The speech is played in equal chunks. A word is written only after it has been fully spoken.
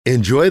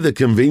Enjoy the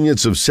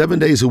convenience of 7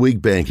 days a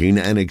week banking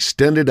and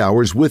extended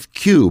hours with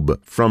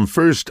Cube from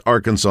First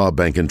Arkansas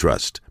Bank and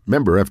Trust.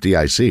 Member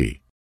FDIC.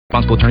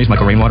 Responsible attorneys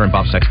Michael Rainwater and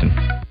Bob Sexton.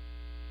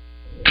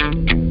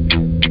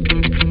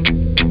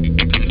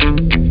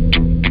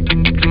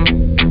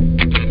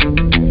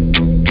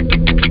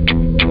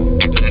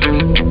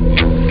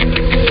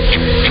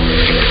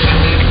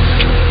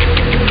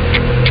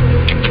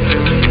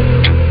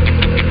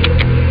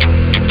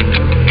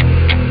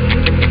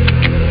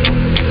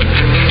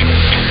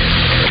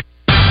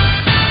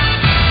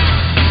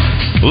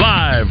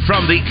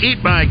 From the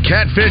Eat My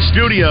Catfish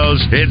studios,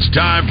 it's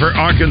time for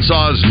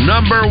Arkansas's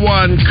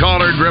 #1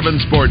 caller-driven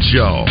sports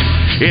show.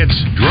 It's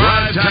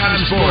Drive Time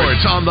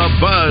Sports on the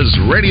Buzz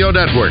Radio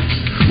Network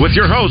with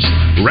your hosts,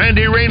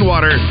 Randy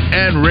Rainwater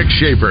and Rick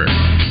Shaeffer.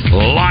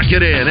 Lock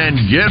it in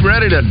and get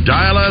ready to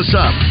dial us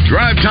up.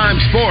 Drive Time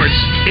Sports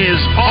is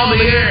on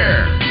the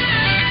air.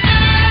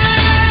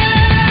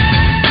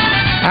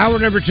 Hour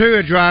number 2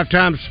 at Drive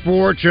Time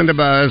Sports and the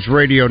Buzz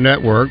Radio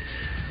Network.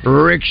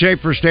 Rick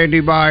Shaeffer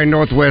standing by in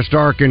Northwest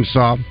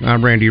Arkansas.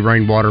 I'm Randy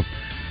Rainwater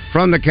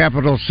from the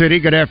capital city.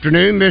 Good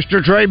afternoon,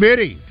 Mr. Trey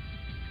Biddy.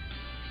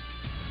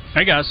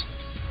 Hey, guys.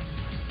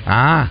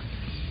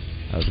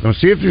 I was going to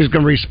see if he was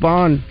going to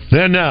respond.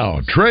 And now,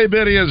 Trey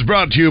Biddy is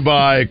brought to you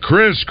by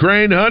Chris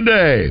Crane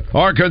Hyundai,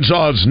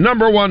 Arkansas's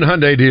 #1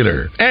 Hyundai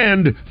dealer,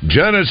 and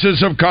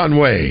Genesis of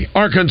Conway,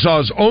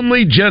 Arkansas's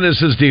only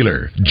Genesis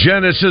dealer.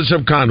 Genesis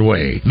of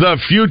Conway, the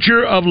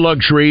future of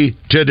luxury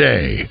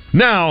today.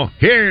 Now,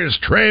 here's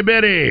Trey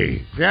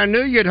Biddy. Yeah, I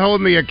knew you'd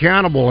hold me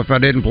accountable if I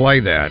didn't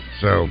play that,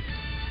 so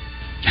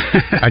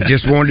I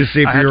just wanted to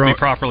see if I have you're to be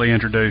properly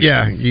introduced.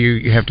 Yeah,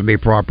 you have to be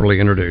properly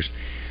introduced.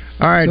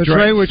 All right, so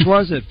Trey, which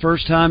was it?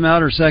 First time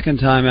out or second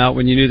time out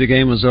when you knew the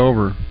game was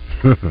over?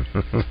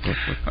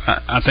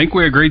 I think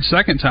we agreed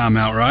second time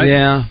out, right?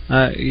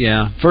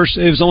 Yeah. First,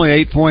 it was only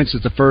 8 points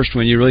at the first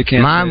one. You really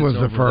can't. Mine was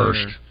the first.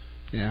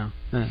 There. Yeah.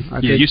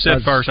 You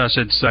said first, I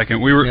said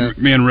second.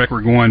 Me and Rick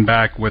were going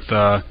back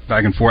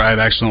and forth. I had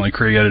accidentally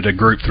created a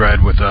group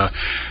thread with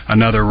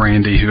another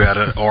Randy who had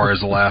an R as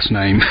the last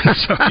name,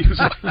 so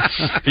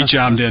he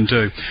chimed in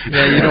too.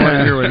 Yeah, you don't want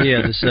to hear what he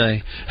had to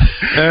say.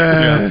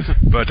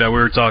 But we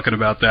were talking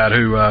about that.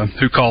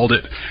 Who called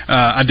it?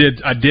 I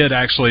did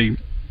actually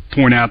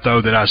point out though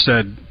that I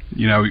said,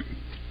 I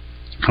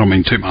don't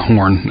mean to toot my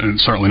horn, and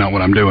it's certainly not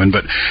what I'm doing,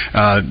 but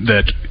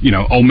that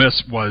Ole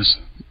Miss was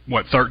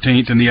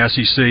 13th in the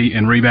SEC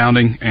in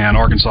rebounding, and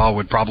Arkansas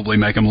would probably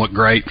make them look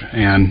great,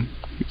 and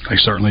they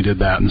certainly did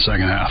that in the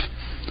second half.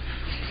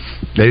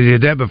 They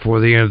did that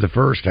before the end of the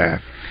first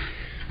half.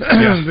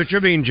 Yeah. But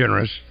you're being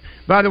generous.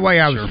 By the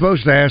way, I was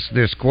supposed to ask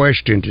this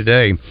question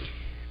today.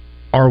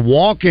 Are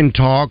walk-in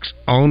talks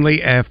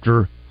only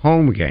after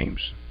home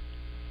games?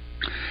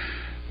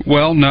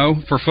 Well,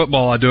 no. For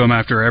football, I do them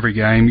after every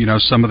game.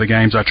 Some of the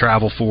games I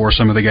travel for,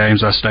 some of the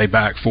games I stay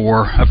back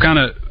for. I've kind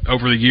of,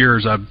 over the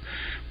years, I've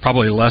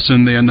probably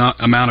lessen the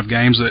amount of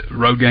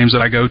road games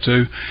that I go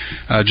to,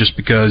 just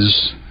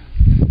because,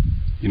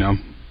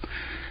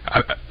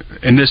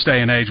 in this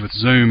day and age with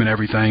Zoom and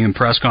everything and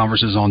press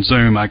conferences on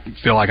Zoom, I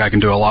feel like I can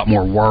do a lot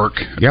more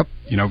work. Yep.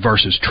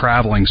 Versus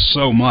traveling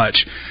so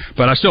much.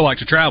 But I still like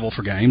to travel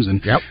for games,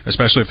 and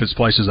especially if it's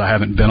places I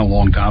haven't been a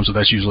long time, so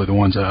that's usually the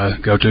ones that I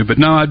go to. But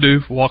no, I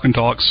do walk and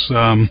talks,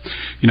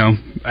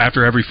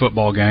 after every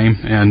football game,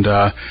 and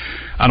I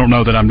don't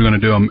know that I'm going to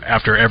do them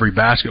after every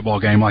basketball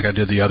game like I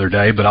did the other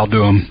day, but I'll do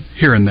them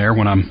here and there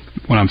when I'm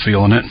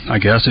feeling it. I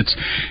guess it's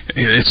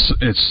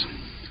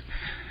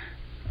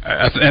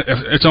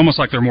almost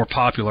like they're more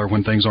popular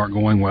when things aren't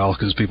going well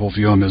because people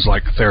view them as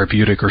like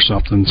therapeutic or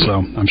something. So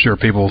I'm sure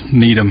people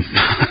need them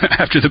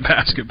after the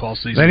basketball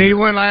season. They need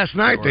one last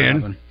night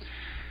then.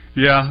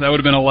 Yeah, that would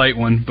have been a late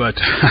one, but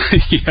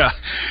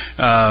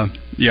I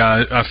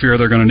fear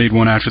they're going to need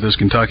one after this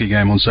Kentucky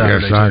game on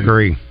Saturday. Yes, I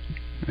agree.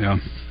 Yeah.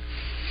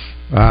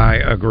 I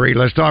agree.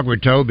 Let's talk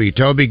with Toby.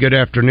 Toby, good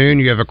afternoon.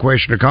 You have a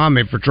question or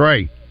comment for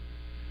Trey?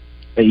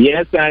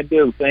 Yes, I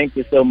do. Thank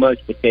you so much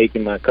for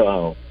taking my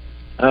call.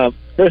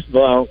 First of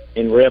all,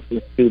 in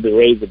reference to the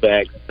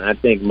Razorbacks, I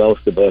think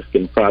most of us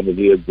can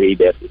probably agree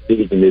that the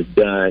season is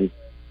done,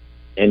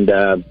 and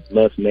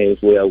most may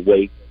as well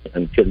wait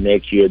until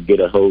next year,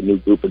 get a whole new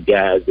group of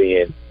guys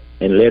in,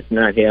 and let's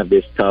not have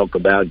this talk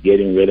about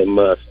getting rid of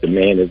Musk. The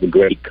man is a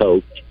great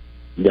coach,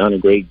 done a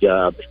great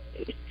job.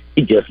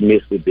 He just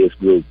missed with this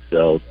group,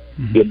 so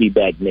he'll be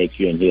back next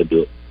year, and he'll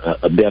do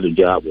a better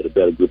job with a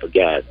better group of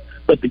guys.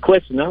 But the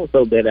question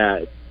also that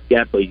I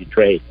got for you,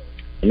 Trey,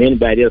 and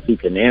anybody else who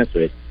can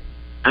answer it,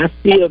 I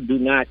still do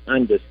not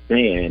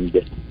understand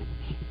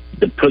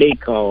the play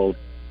call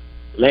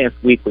last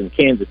week when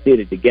Kansas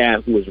City, the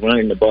guy who was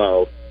running the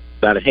ball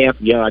about a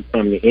half yard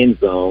from the end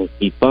zone,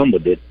 he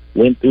fumbled it,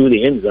 went through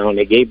the end zone,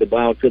 they gave the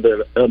ball to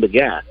the other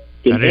guy.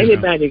 Can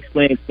anybody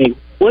explain to me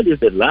what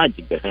is the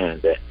logic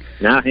behind that?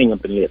 Now hang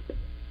up and listen.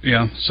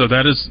 Yeah, so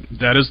that is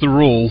the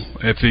rule.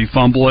 If you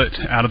fumble it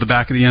out of the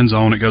back of the end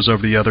zone, it goes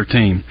over to the other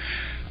team.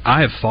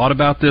 I have thought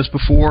about this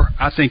before.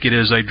 I think it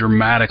is a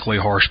dramatically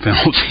harsh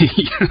penalty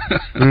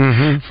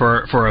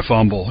for a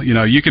fumble.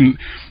 You can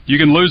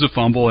lose a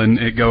fumble and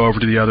it go over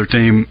to the other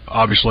team.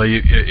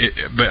 Obviously,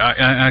 but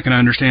I can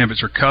understand if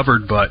it's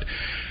recovered, but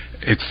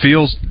it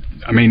feels.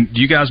 I mean, do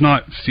you guys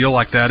not feel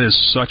like that is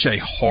such a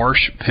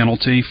harsh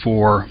penalty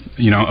for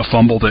a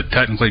fumble that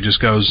technically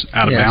just goes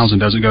out of bounds and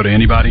doesn't go to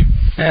anybody?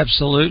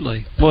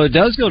 Absolutely. Well, it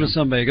does go to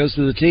somebody. It goes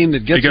to the team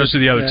that gets it. It goes to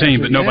the other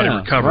team, but nobody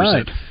recovers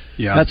it.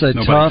 Yeah, that's a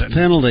tough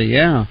penalty.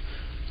 Yeah.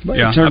 But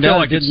it turned out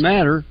like it didn't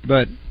matter,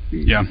 but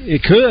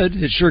it could.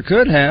 It sure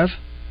could have.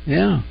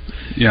 Yeah.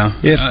 Yeah.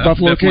 If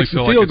Buffalo kicks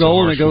the field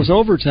goal and it goes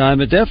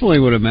overtime, it definitely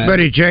would have mattered. But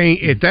it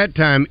changed at that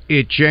time.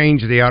 It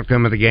changed the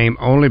outcome of the game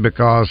only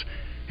because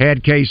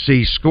had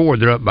KC scored,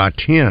 they're up by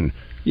 10.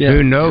 Yeah.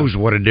 Who knows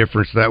what a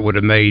difference that would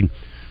have made?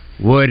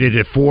 Would it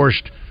have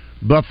forced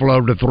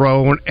Buffalo to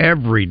throw on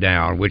every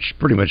down, which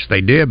pretty much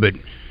they did, but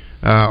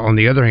on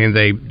the other hand,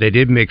 they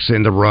did mix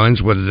in the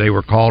runs, whether they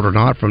were called or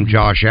not, from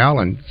Josh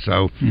Allen.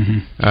 So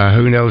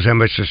who knows how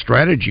much the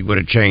strategy would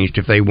have changed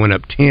if they went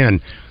up 10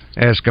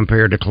 as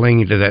compared to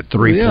clinging to that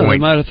 3-point. Yeah, they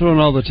might have thrown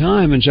all the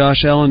time, and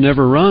Josh Allen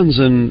never runs,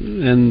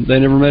 and they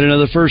never made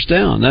another first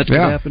down. That could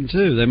happen,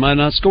 too. They might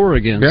not score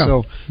again. Yeah.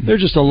 So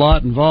there's just a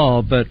lot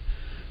involved, but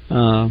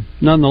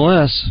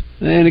nonetheless,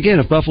 and again,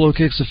 if Buffalo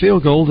kicks a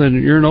field goal,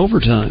 then you're in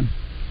overtime.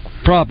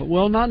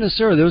 Well, not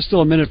necessarily. There was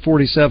still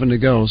 1:47 to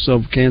go,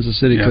 so Kansas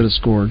City could have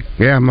scored.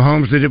 Yeah,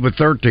 Mahomes did it with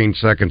 13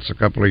 seconds a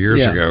couple of years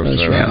ago.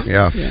 That's so,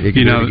 right. He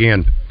can do it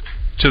again.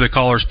 To the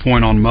caller's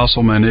point on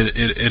Musselman,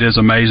 it is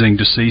amazing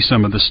to see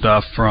some of the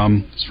stuff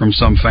from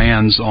some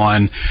fans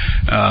on,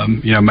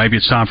 maybe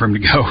it's time for him to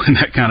go and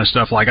that kind of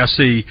stuff. Like I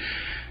see,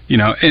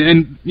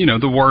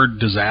 the word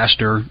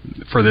disaster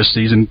for this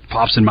season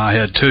pops in my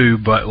head too,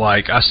 but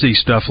like I see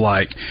stuff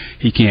like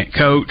he can't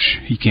coach,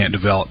 he can't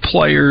develop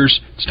players,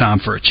 it's time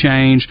for a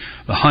change,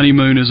 the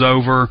honeymoon is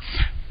over.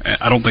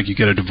 I don't think you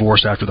get a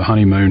divorce after the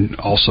honeymoon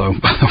also,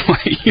 by the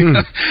way.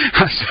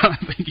 I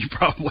think you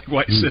probably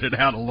sit it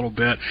out a little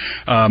bit.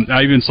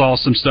 I even saw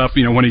some stuff,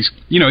 when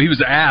he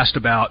was asked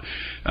about,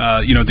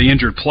 the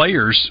injured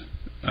players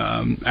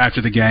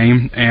after the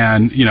game,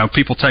 and,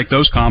 people take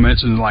those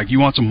comments and like,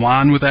 you want some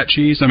wine with that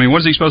cheese? I mean,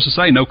 what is he supposed to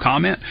say? No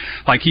comment?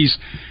 Like he's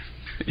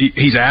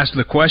asked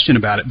the question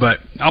about it, but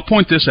I'll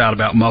point this out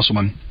about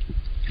Musselman.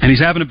 And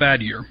he's having a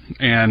bad year,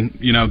 and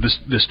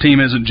this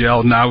team isn't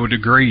gelled. And I would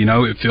agree.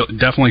 It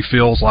definitely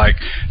feels like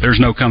there's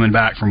no coming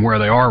back from where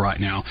they are right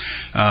now.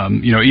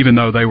 Even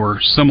though they were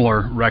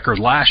similar record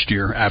last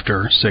year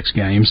after 6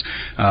 games,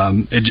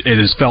 it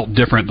has felt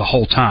different the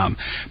whole time.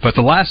 But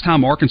the last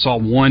time Arkansas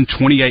won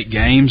 28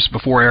 games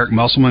before Eric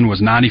Musselman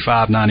was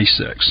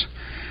 95-96.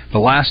 The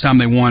last time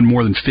they won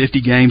more than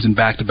 50 games in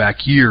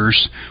back-to-back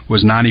years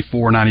was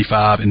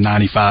 94-95 and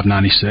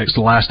 95-96. The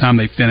last time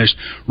they finished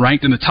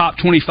ranked in the top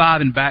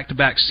 25 in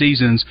back-to-back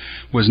seasons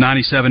was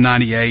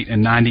 97-98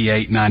 and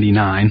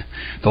 98-99.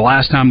 The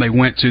last time they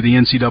went to the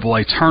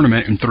NCAA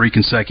tournament in 3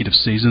 consecutive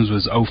seasons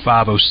was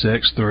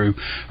 05-06 through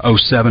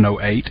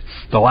 07-08.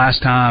 The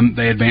last time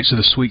they advanced to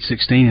the Sweet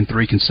 16 in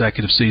 3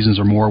 consecutive seasons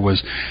or more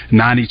was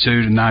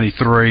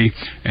 92-93,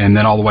 and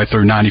then all the way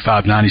through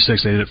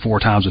 95-96. They did it 4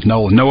 times with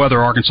Nolan. No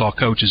other Arkansas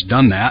coach has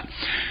done that.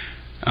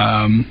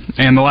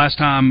 And the last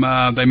time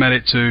they made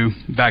it to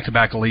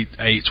back-to-back Elite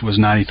Eights was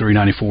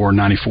 93-94,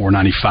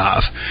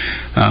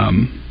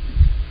 94-95.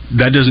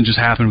 That doesn't just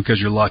happen because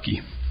you're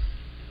lucky.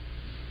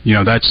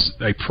 That's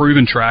a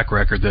proven track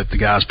record that the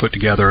guys put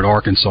together at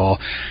Arkansas.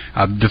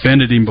 I've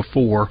defended him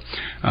before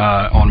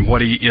on what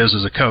he is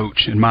as a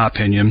coach, in my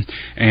opinion,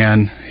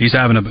 and he's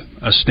having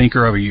a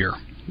stinker of a year,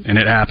 and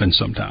it happens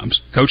sometimes.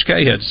 Coach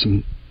K had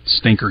some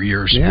stinker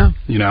years,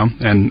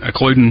 and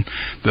including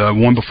the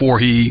one before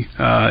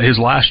his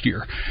last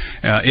year.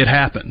 It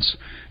happens.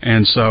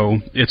 And so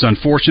it's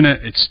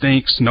unfortunate. It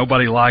stinks.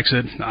 Nobody likes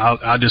it.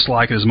 I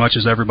dislike it as much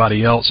as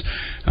everybody else.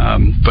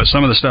 But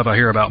some of the stuff I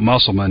hear about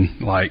Musselman,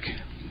 and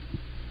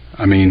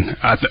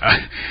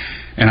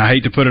I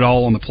hate to put it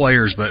all on the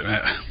players, but,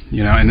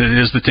 and it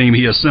is the team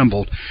he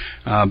assembled.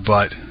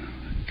 But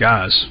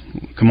guys,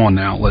 come on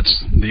now.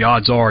 The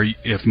odds are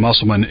if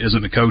Musselman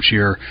isn't the coach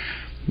here,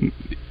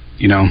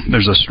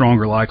 there's a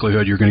stronger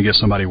likelihood you're going to get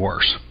somebody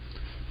worse.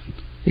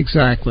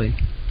 Exactly.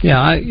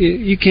 Yeah,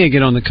 you can't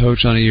get on the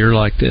coach on a year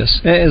like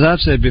this. As I've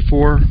said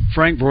before,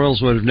 Frank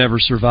Broyles would have never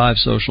survived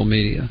social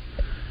media.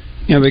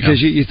 Because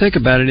you think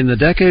about it, in the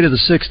decade of the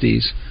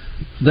 60s,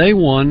 they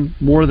won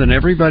more than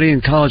everybody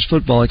in college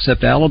football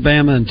except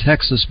Alabama and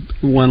Texas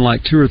won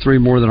like 2 or 3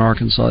 more than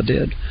Arkansas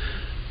did.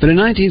 But in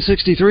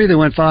 1963, they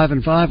went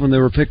 5-5 when they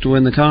were picked to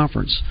win the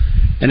conference.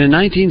 And in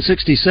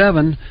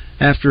 1967,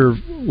 after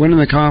winning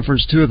the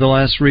conference 2 of the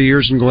last 3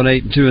 years and going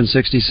 8-2 in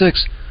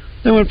 '66,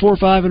 they went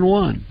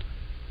 4-5-1.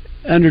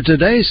 Under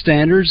today's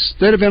standards,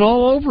 they'd have been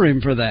all over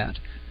him for that.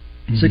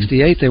 In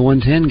 '68, they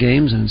won 10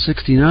 games, and in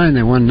 '69,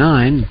 they won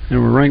 9, and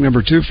were ranked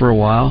number 2 for a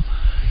while.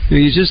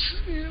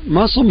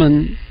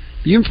 Musselman,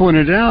 you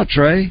pointed it out,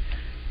 Trey,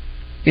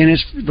 in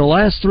the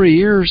last 3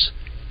 years,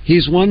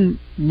 he's won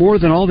more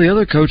than all the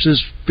other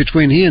coaches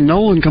between he and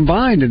Nolan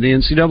combined in the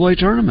NCAA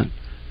tournament.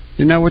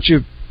 Isn't that what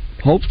you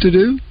hope to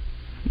do?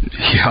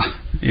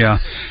 Yeah,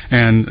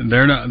 and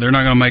they're not going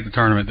to make the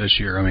tournament this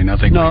year. I mean, I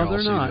think we all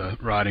see the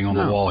writing on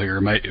the wall here.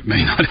 It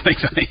may not make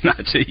the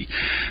NIT,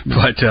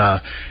 but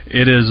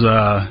it is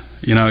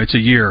it's a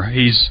year.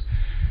 He's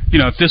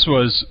if this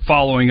was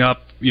following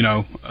up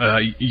a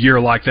year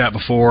like that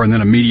before and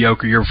then a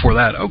mediocre year before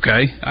that,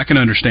 okay, I can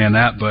understand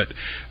that. But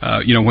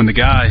when the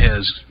guy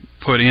has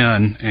put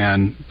in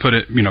and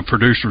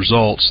produced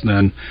results,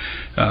 then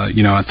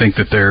I think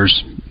that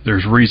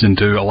there's reason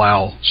to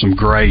allow some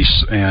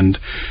grace and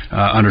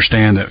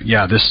understand that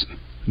this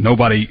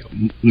nobody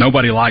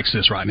likes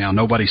this right now.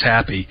 Nobody's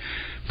happy,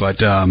 but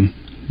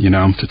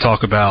to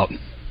talk about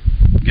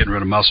getting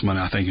rid of Musselman,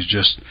 I think is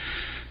just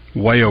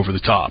way over the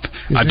top.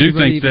 I do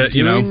think that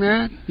you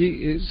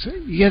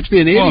have to be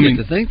an idiot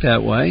to think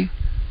that way.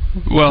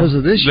 Well, because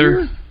of this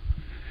year.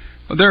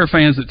 There are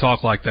fans that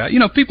talk like that.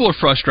 People are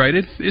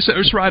frustrated.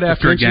 It's right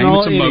after a game.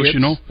 It's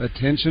emotional.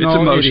 Attention,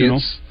 all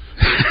idiots.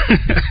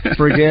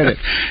 Forget it.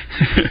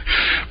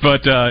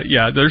 But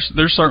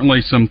there's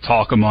certainly some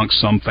talk amongst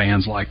some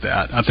fans like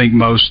that. I think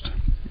most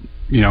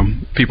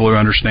people who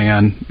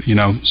understand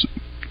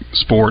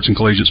sports and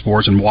collegiate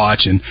sports and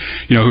watch and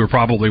who are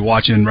probably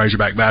watching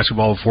Razorback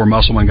basketball before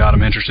Musselman got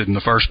them interested in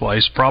the first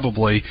place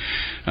probably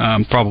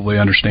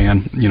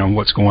understand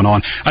what's going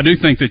on. I do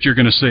think that you're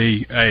going to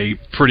see a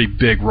pretty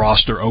big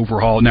roster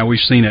overhaul. Now we've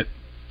seen it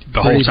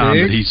the whole time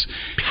that he's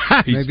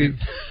maybe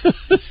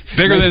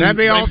bigger than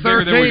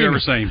bigger we've ever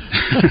seen.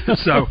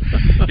 So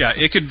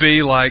it could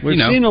be like we've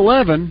seen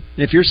 11.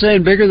 If you're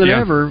saying bigger than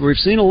ever, we've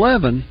seen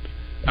 11.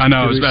 I know.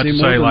 I was about to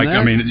say,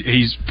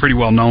 he's pretty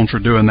well known for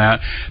doing that.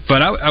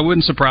 But I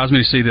wouldn't surprise me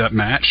to see that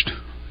matched,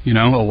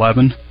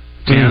 11,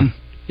 10,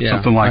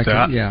 something like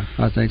that. Yeah,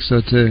 I think so,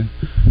 too.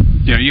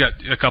 You got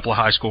a couple of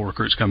high school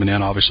recruits coming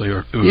in, obviously, who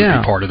would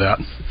be part of that.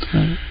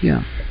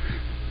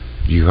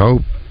 You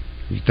hope.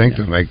 You think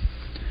they'll make...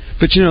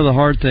 But, the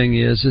hard thing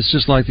is, it's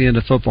just like the end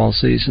of football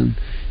season.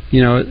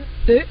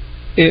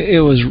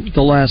 It was...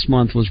 The last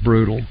month was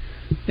brutal.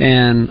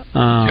 And...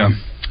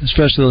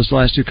 especially those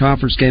last two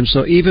conference games.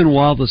 So even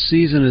while the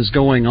season is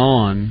going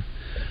on,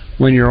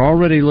 when you're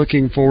already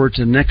looking forward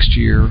to next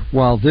year,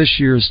 while this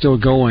year is still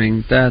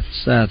going,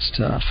 that's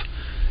tough.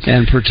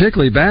 And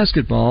particularly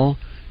basketball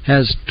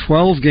has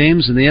 12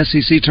 games in the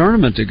SEC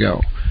tournament to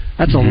go.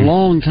 That's a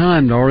long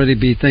time to already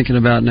be thinking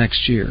about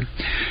next year.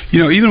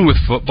 Even with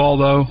football,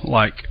 though,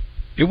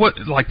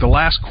 the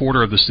last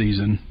quarter of the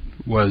season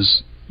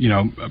was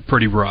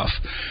pretty rough.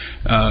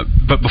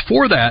 But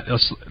before that,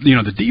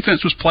 the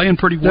defense was playing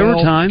pretty well, there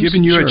were times,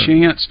 giving you a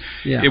chance.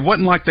 Yeah. It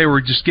wasn't like they were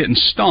just getting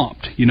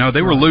stomped.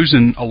 They were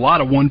losing a lot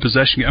of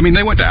one-possession. I mean,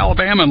 they went to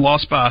Alabama and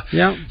lost by,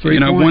 3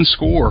 points. one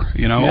score.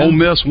 Ole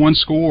Miss, one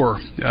score.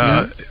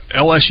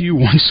 LSU,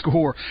 one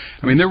score.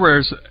 I mean, there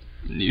was,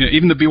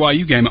 even the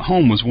BYU game at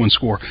home was one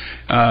score.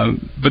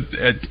 But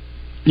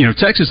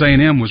Texas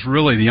A&M was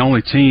really the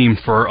only team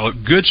for a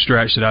good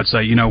stretch that I'd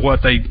say,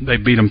 they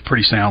beat them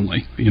pretty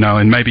soundly,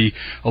 and maybe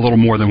a little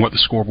more than what the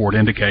scoreboard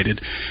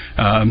indicated.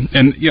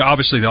 And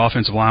obviously the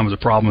offensive line was a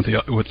problem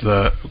with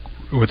the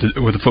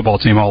football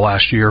team all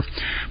last year,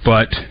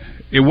 but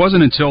it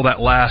wasn't until that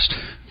last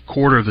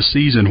quarter of the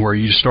season where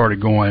you just started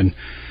going,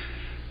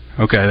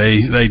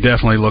 okay, they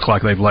definitely look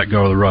like they've let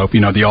go of the rope.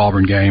 The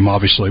Auburn game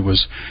obviously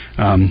was,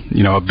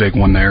 a big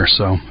one there.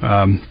 So,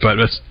 but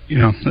that's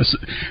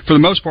for the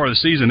most part of the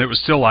season, it was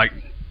still like,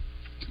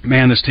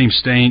 man, this team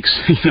stinks.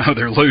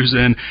 They're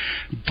losing,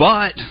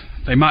 but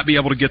they might be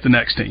able to get the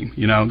next team.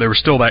 There was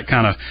still that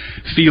kind of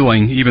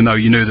feeling, even though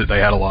you knew that they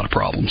had a lot of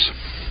problems.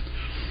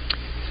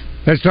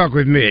 Let's talk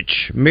with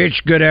Mitch.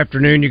 Mitch, good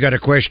afternoon. You got a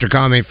question or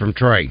comment from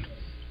Trey?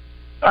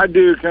 I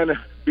do, kind of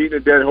beating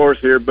a dead horse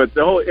here, but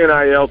the whole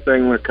NIL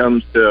thing when it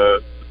comes to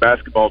the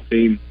basketball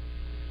team,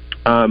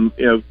 I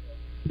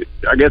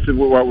guess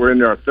we're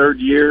in our third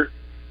year,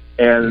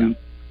 and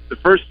the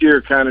first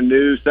year kind of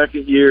new.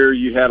 Second year,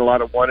 you had a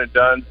lot of one and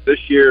done. This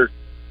year,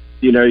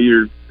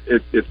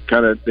 it's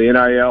kind of the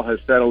NIL has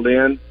settled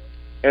in,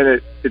 and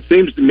it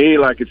seems to me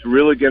like it's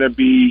really going to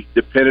be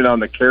dependent on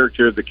the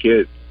character of the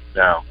kids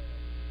now,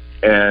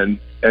 and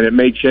it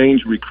may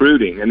change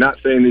recruiting. And not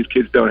saying these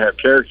kids don't have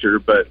character,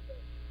 but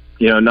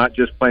not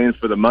just playing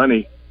for the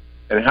money.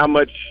 And how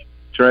much,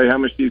 Trey,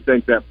 do you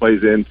think that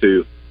plays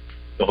into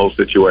the whole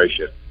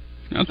situation?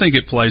 I think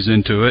it plays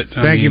into it.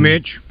 Thank you,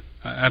 Mitch.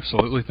 I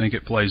absolutely think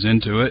it plays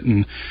into it.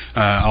 And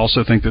I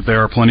also think that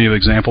there are plenty of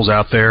examples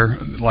out there,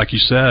 like you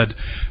said,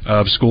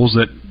 of schools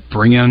that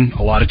bring in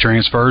a lot of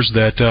transfers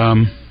that,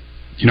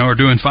 are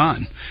doing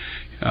fine.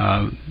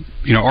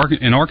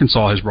 And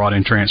Arkansas has brought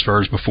in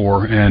transfers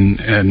before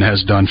and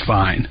has done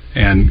fine.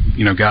 And,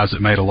 guys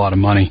that made a lot of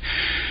money.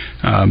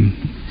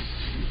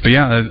 But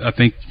yeah, I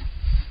think,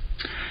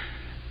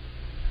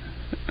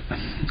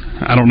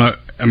 I don't know.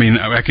 I mean,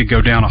 I could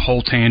go down a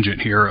whole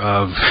tangent here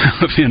of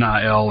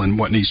NIL and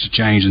what needs to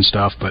change and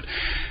stuff, but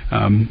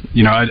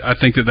I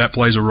think that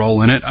plays a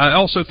role in it. I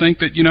also think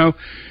that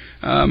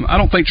I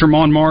don't think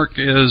Tremont Mark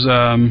is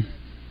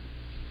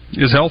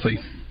healthy.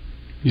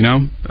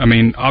 I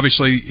mean,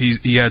 obviously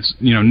he has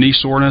knee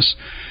soreness.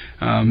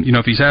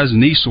 If he has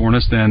knee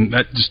soreness, then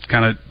that just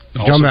kind of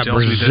also about tells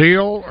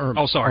Brazil me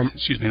that, or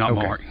excuse me, not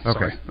okay, Mark.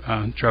 okay.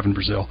 Sorry, Trevin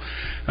Brazil.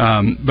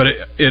 But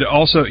it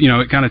also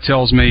it kind of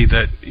tells me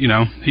that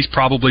he's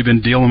probably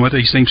been dealing with it.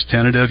 He seems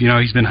tentative.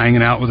 He's been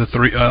hanging out with a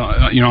three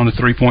on the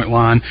 3-point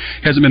line.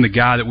 He hasn't been the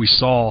guy that we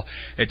saw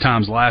at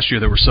times last year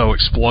that were so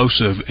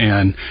explosive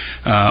and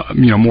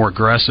more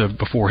aggressive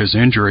before his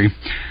injury.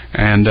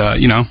 And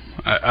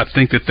I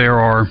think that there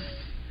are.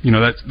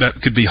 That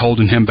could be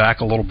holding him back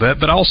a little bit,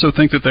 but I also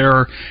think that there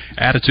are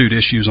attitude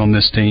issues on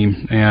this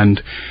team,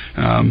 and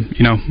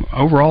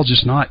overall,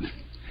 just not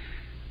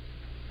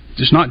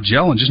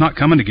gelling, just not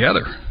coming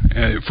together.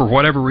 For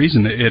whatever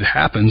reason, it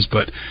happens,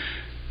 but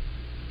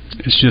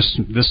it's just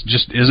this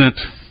just isn't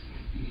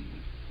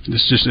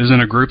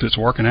a group that's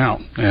working out,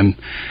 and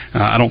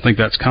I don't think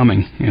that's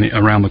coming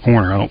around the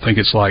corner. I don't think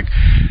it's like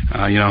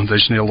they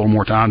just need a little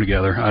more time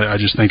together. I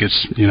just think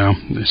it's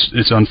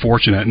it's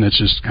unfortunate, and it's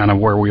just kind of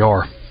where we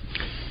are.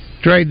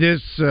 Trey,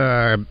 this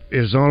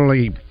is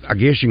only, I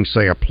guess you can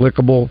say,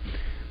 applicable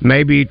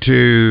maybe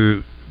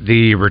to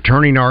the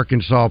returning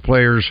Arkansas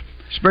players,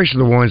 especially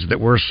the ones that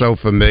we're so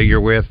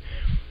familiar with.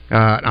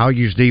 I'll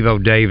use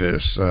Devo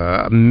Davis,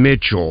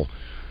 Mitchell.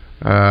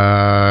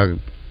 I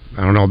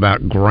don't know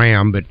about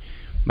Graham, but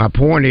my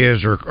point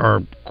is,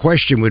 or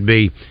question would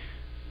be,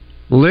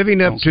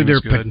 living up to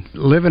their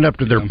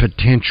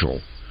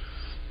potential,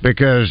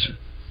 because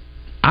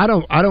I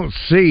don't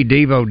see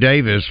Devo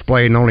Davis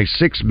playing only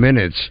 6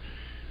 minutes.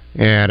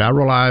 And I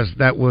realized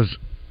that was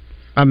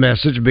a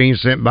message being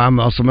sent by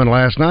Musselman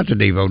last night to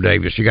Devo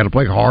Davis. You got to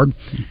play hard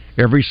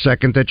every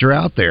second that you're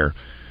out there.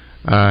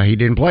 He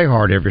didn't play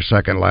hard every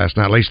second last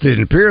night. At least it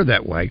didn't appear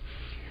that way.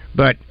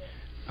 But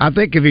I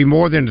think if he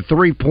more than a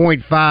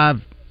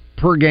 3.5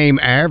 per game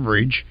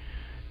average,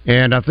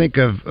 and I think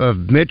of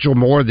Mitchell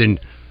more than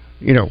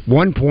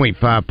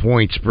 1.5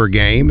 points per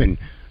game and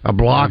a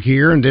block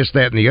here and this,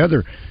 that, and the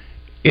other,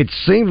 it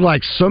seems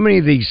like so many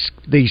of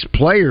these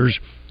players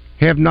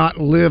have not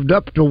lived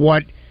up to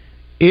what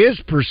is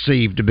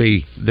perceived to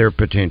be their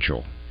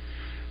potential.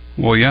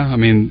 Well, yeah, I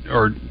mean,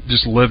 or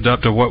just lived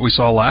up to what we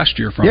saw last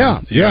year from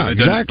him. It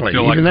doesn't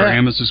feel like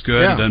Graham is as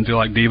good. It doesn't feel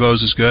like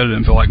Devo's as good. It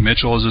doesn't feel like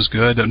Mitchell is as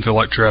good. It doesn't feel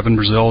like Trevin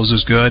Brazil is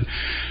as good.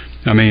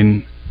 I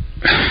mean...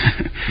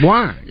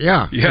 why?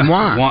 Yeah. And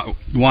why?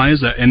 Why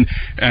is that? And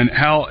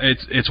how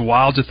it's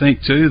wild to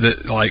think, too,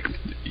 that, like,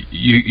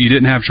 you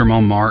didn't have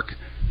Tremont Mark.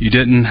 You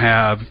didn't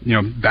have,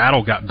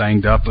 Battle got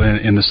banged up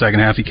in the second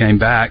half. He came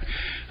back,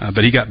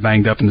 but he got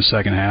banged up in the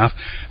second half.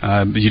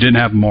 But you didn't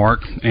have Mark,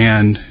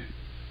 and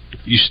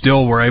you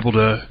still were able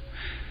to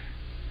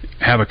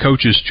have a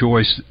coach's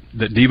choice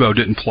that Devo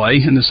didn't play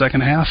in the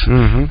second half.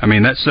 Mm-hmm. I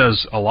mean, that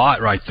says a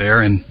lot right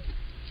there. And,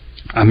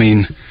 I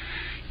mean,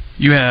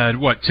 you had,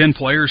 10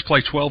 players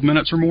play 12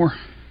 minutes or more?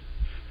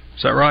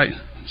 Is that right?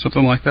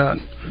 Something like that?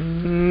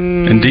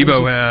 And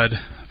Devo had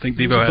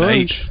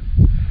 8.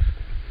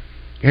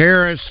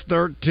 Harris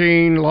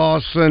 13,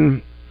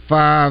 Lawson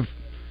 5,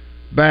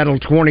 Battle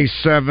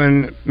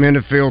 27,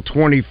 Minifield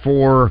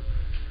 24,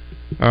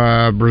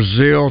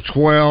 Brazil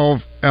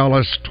 12,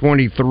 Ellis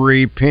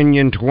 23,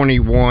 Pinion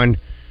 21,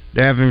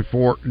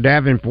 Davenport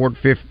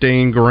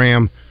 15,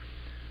 Graham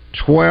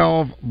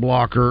 12,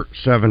 Blocker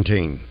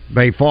 17,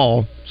 Bay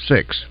Fall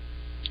 6.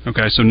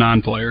 Okay, so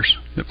 9 players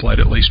that played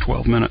at least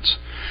 12 minutes.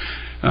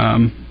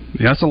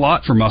 That's a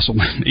lot for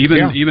Musselman.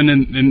 Even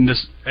in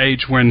this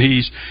age when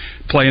he's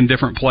playing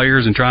different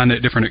players and trying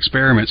different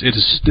experiments, it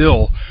has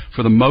still,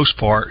 for the most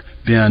part,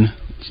 been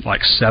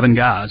like 7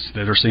 guys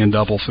that are seeing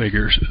double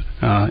figures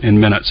in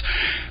minutes.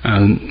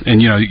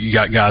 And you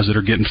got guys that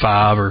are getting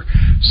 5 or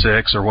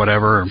 6 or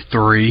whatever, or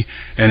 3.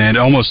 And it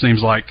almost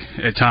seems like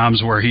at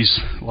times where he's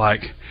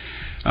like,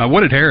 what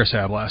did Harris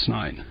have last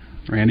night?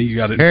 Randy, you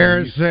got it.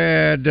 Harris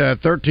had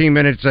 13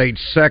 minutes, 8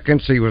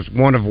 seconds. He was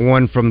 1 of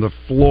 1 from the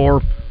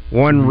floor.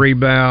 1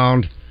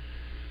 rebound,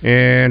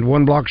 and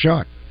 1 block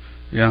shot.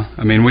 Yeah,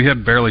 I mean, we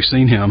have barely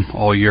seen him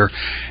all year.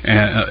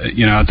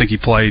 And, I think he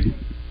played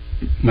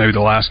maybe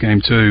the last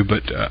game too,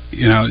 but,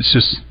 it's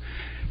just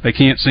they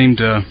can't seem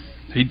to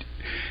 –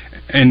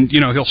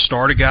 he'll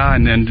start a guy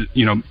and then,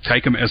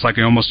 take him as like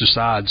he almost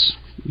decides,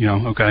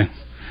 okay,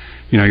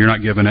 you're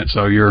not giving it,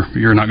 so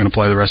you're not going to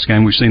play the rest of the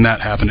game. We've seen that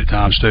happen at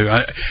times too.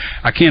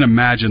 I can't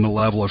imagine the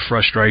level of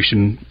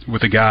frustration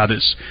with a guy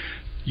that's –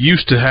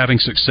 used to having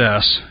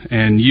success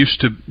and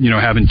used to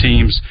having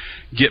teams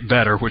get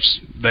better, which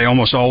they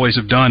almost always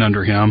have done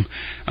under him,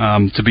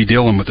 to be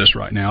dealing with this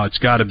right now. It's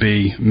got to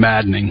be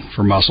maddening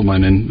for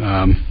Musselman, and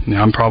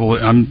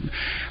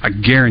I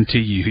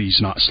guarantee you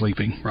he's not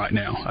sleeping right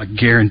now. I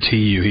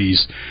guarantee you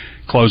he's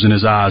closing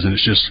his eyes and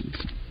it's just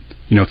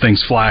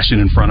things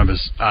flashing in front of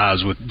his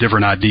eyes with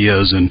different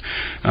ideas, and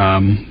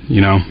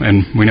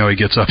and we know he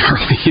gets up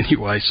early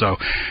anyway, so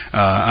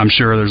I'm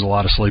sure there's a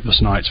lot of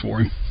sleepless nights for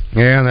him.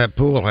 Yeah, and that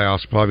pool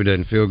house probably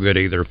doesn't feel good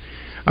either.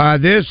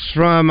 This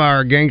from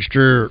our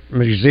Gangster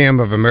Museum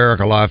of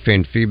America Life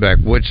in Feedback,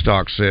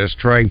 Woodstock says,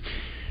 Trey,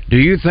 do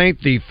you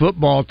think the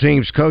football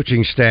team's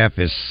coaching staff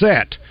is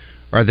set?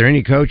 Are there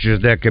any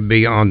coaches that could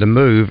be on the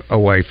move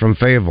away from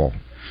Fayetteville?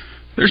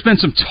 There's been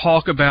some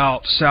talk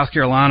about South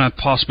Carolina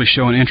possibly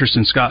showing interest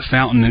in Scott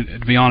Fountain.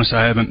 And to be honest,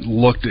 I haven't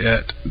looked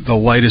at the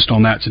latest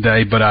on that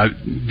today, but I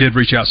did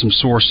reach out some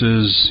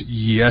sources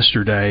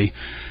yesterday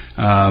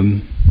out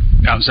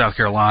in South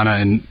Carolina,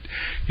 and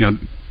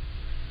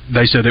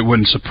they said it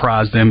wouldn't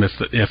surprise them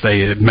if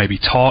they had maybe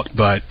talked,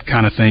 but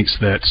kind of thinks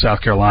that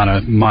South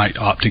Carolina might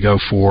opt to go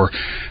for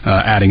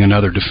adding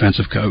another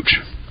defensive coach.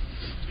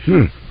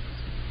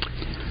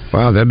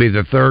 Wow, that'd be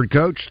the third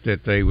coach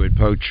that they would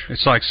poach.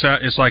 It's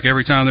like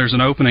every time there's an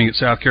opening at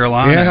South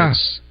Carolina,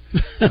 it's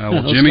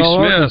Jimmy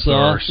Smith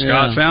or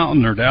Scott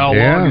Fountain or Dal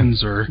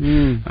Loggins or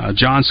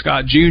John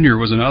Scott Jr.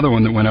 was another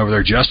one that went over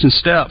there. Justin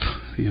Stepp,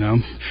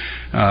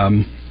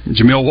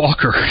 Jamil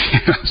Walker.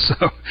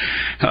 So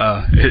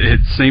it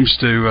seems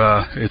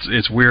to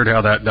it's weird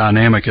how that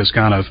dynamic has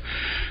kind of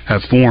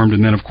have formed.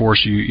 And then of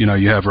course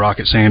you have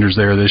Rocket Sanders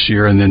there this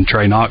year, and then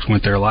Trey Knox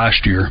went there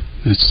last year.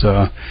 It's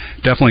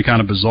definitely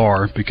kind of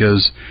bizarre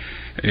because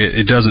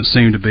it doesn't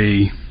seem to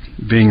be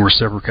being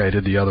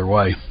reciprocated the other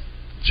way.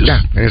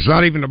 And it's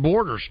not even a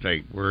border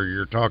state where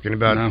you're talking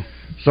about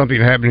something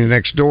happening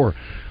next door.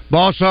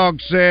 Boss Hog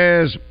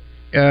says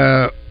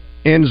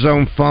end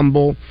zone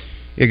fumble.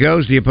 It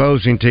goes to the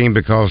opposing team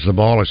because the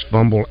ball is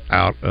fumbled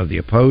out of the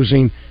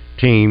opposing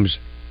team's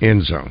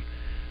end zone.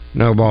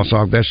 No, Boss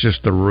Hog, that's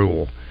just the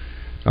rule.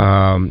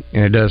 And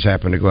it does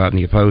happen to go out in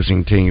the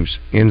opposing team's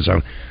end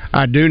zone.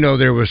 I do know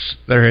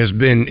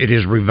it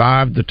has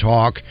revived the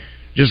talk,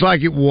 just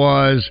like it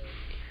was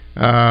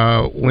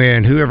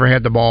when whoever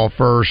had the ball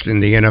first in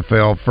the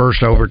NFL,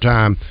 first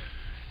overtime,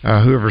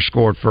 whoever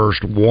scored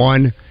first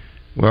won.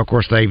 Well, of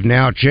course, they've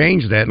now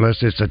changed that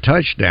unless it's a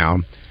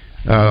touchdown.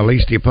 At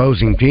least the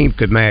opposing team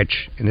could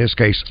match, in this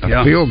case,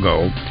 a field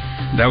goal.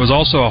 That was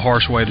also a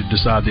harsh way to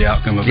decide the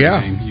outcome of the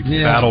game.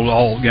 You battled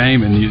all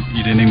game, and you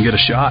didn't even get a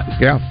shot.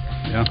 Yeah.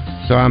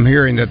 So I'm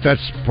hearing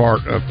that's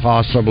part of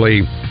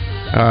possibly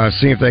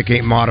seeing if they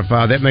can't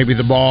modify that. Maybe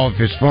the ball, if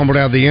it's fumbled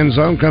out of the end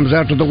zone, comes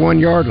out to the 1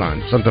 yard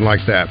line, something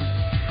like that.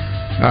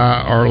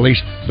 Or at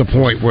least the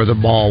point where the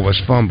ball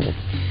was fumbled.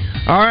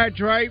 All right,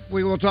 Trey,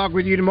 we will talk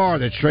with you tomorrow.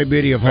 That's Trey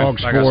Biddy of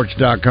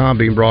hogsports.com,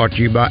 being brought to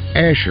you by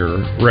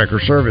Asher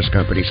Record Service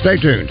Company. Stay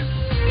tuned.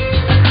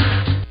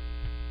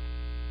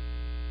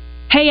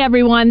 Hey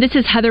everyone, this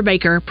is Heather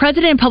Baker,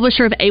 president and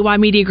publisher of AY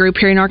Media Group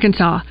here in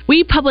Arkansas.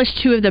 We publish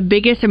two of the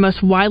biggest and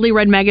most widely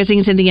read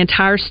magazines in the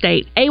entire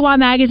state, AY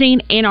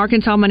Magazine and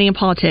Arkansas Money and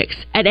Politics.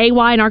 At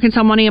AY and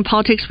Arkansas Money and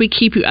Politics, we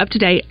keep you up to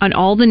date on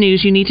all the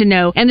news you need to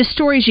know and the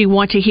stories you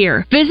want to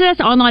hear. Visit us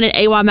online at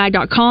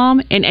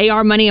aymag.com and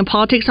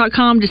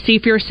armoneyandpolitics.com to see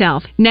for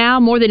yourself. Now,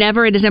 more than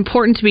ever, it is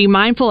important to be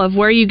mindful of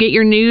where you get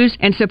your news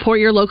and support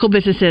your local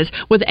businesses.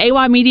 With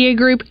AY Media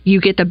Group, you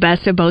get the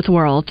best of both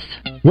worlds.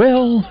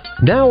 Well,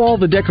 now all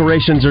the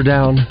decorations are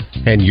down,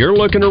 and you're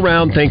looking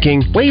around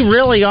thinking, we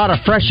really ought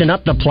to freshen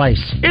up the place.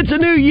 It's a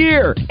new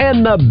year,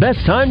 and the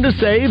best time to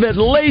save at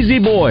Lazy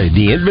Boy.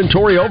 The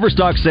inventory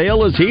overstock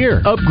sale is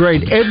here.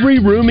 Upgrade every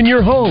room in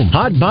your home.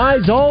 Hot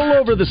buys all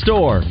over the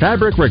store.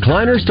 Fabric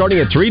recliners starting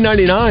at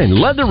 $3.99.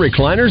 Leather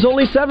recliners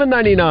only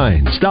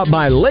 $7.99. Stop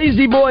by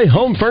Lazy Boy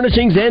Home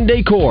Furnishings and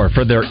Decor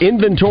for their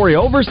inventory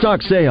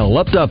overstock sale,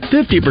 up to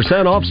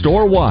 50% off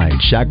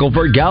store-wide.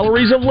 Shackelford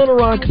Galleries of Little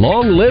Rock.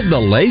 Long live the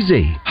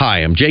lazy.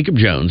 Hi, I'm Jacob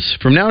Jones.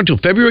 From now until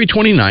February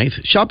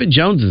 29th, shop at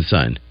Jones &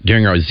 Son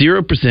during our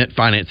 0%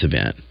 finance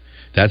event.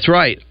 That's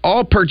right.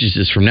 All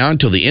purchases from now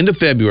until the end of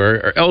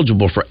February are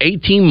eligible for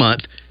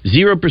 18-month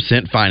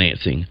 0%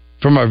 financing.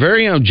 From our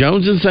very own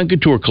Jones & Son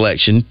Couture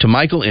collection to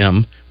Michael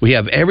M., we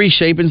have every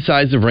shape and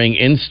size of ring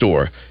in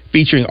store,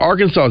 featuring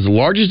Arkansas's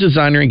largest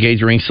designer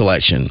engagement ring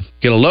selection.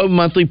 Get a low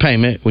monthly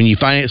payment when you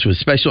finance with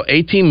special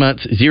 18-month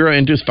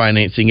zero-interest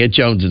financing at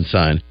Jones &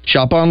 Son.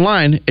 Shop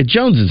online at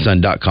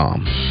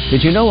jonesandson.com.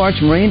 Did you know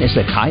Arch Marine is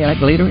the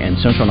kayak leader in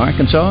Central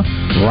Arkansas?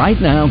 Right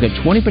now, get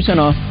 20%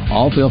 off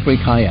all feel-free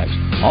kayaks.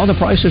 All the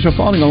prices are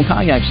falling on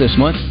kayaks this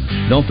month.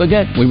 Don't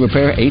forget, we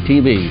repair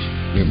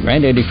ATVs. Your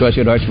granddaddy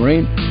trusted Arch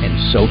Marine,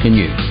 and so can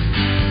you.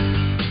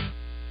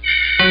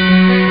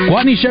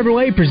 Gwatney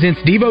Chevrolet presents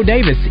Devo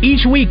Davis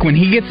each week when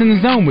he gets in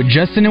the zone with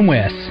Justin and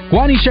Wes.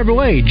 Gwatney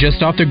Chevrolet,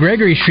 just off the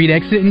Gregory Street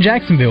exit in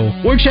Jacksonville.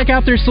 Or check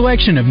out their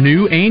selection of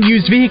new and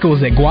used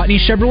vehicles at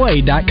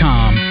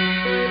GwatneyChevrolet.com.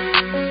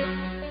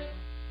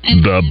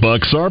 The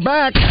Bucks are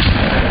back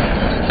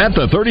at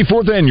the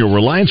 34th Annual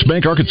Reliance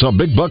Bank Arkansas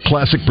Big Buck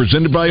Classic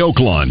presented by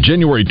Oaklawn,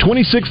 January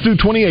 26th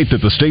through 28th at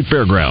the State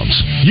Fairgrounds.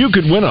 You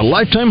could win a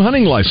lifetime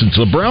hunting license,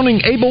 a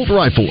Browning A-Bolt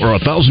rifle, or a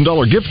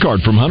 $1,000 gift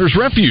card from Hunter's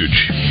Refuge.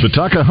 The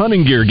Taka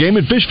Hunting Gear Game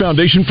and Fish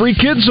Foundation free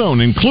kids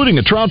zone, including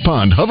a trout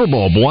pond,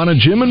 hoverball, Bwana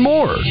gym, and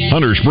more.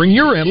 Hunters, bring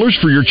your antlers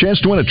for your chance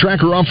to win a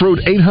Tracker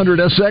Off-Road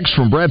 800SX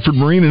from Bradford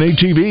Marine and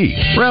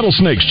ATV.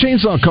 Rattlesnakes,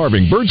 chainsaw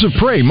carving, birds of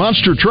prey,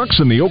 monster trucks,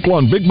 and the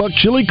Oaklawn Big Buck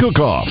Chili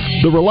Cook-Off.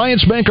 The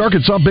Reliance Bank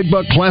Arkansas Big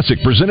Buck Classic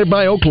Classic presented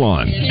by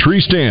Oaklawn. Tree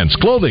stands,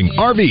 clothing,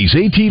 RVs,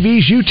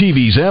 ATVs,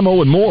 UTVs,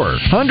 ammo, and more.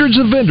 Hundreds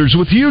of vendors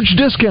with huge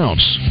discounts.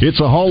 It's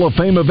a Hall of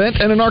Fame event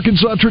and an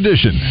Arkansas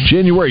tradition.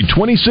 January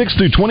 26th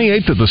through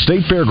 28th at the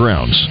State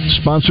Fairgrounds.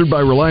 Sponsored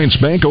by Reliance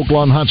Bank,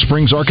 Oaklawn Hot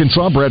Springs,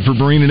 Arkansas, Bradford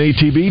Marine and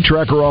ATV,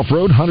 Tracker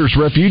Off-Road, Hunter's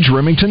Refuge,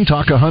 Remington,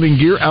 Taka Hunting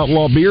Gear,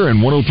 Outlaw Beer,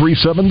 and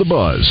 103.7 The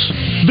Buzz.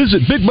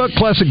 Visit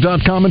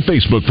BigBuckClassic.com and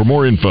Facebook for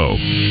more info.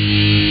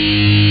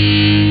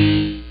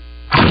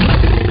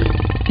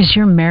 Is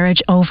your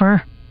marriage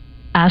over?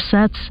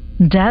 Assets?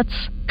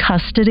 Debts?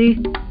 Custody?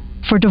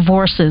 For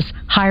divorces,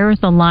 hire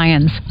the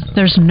Lions.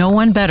 There's no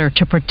one better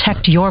to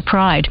protect your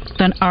pride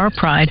than our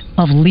pride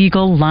of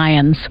Legal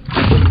Lions.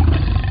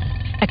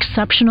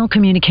 Exceptional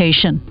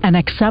communication and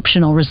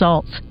exceptional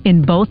results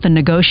in both the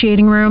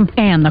negotiating room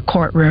and the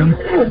courtroom.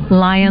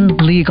 Lion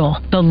Legal,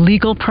 the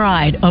legal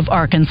pride of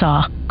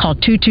Arkansas. Call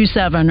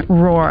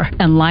 227-ROAR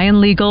and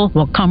Lion Legal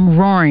will come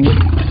roaring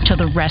to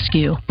the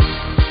rescue.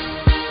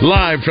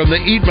 Live from the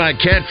Eat My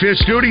Catfish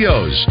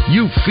studios,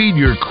 you feed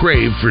your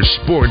crave for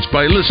sports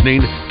by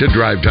listening to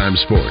Drive Time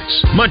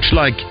Sports. Much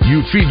like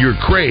you feed your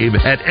crave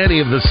at any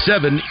of the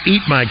 7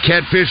 Eat My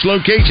Catfish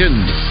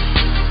locations.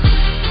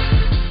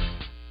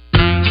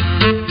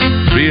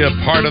 Be a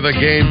part of the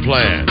game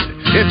plan.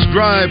 It's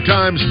Drive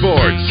Time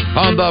Sports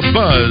on the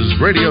Buzz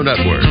Radio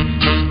Network.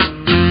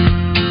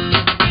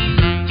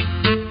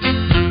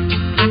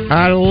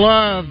 I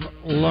love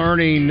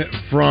learning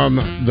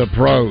from the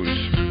pros.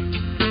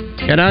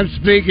 And I'm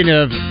speaking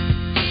of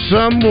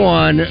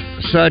someone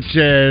such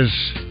as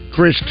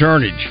Chris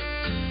Turnage.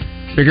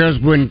 Because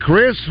when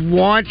Chris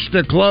wants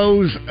to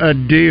close a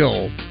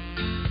deal,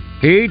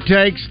 he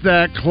takes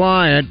that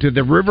client to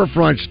the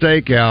Riverfront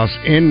Steakhouse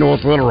in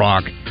North Little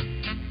Rock.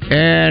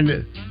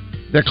 And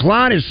the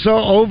client is so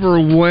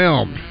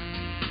overwhelmed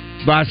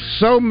by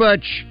so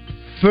much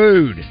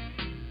food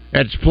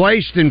that's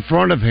placed in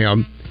front of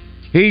him,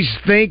 he's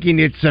thinking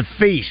it's a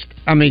feast.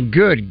 I mean,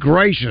 good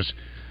gracious,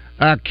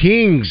 a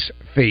king's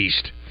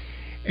feast.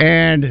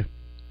 And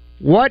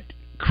what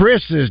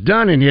Chris has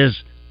done in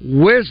his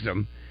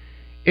wisdom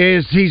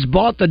is he's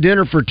bought the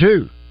dinner for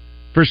two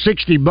for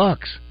 $60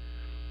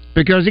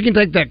 because he can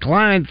take that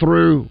client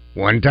through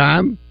one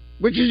time,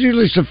 which is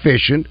usually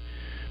sufficient.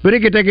 But he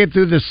could take it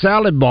through the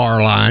salad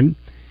bar line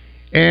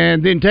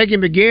and then take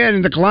him again,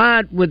 and the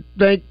client would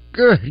think,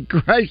 good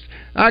Christ,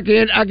 I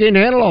can't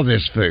handle all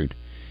this food.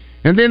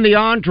 And then the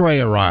entree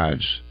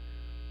arrives.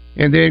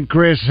 And then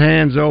Chris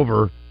hands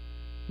over,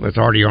 well, it's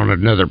already on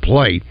another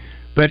plate,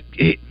 but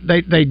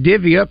they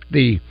divvy up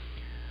the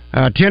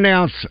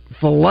 10-ounce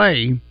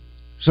filet,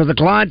 so the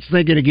client's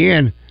thinking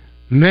again,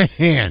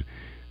 man,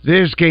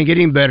 this can't get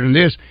any better than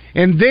this.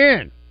 And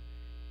then,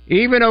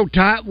 even though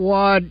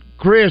tightwad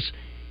Chris,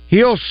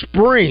 he'll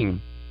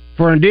spring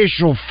for an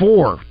additional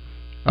 4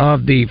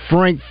 of the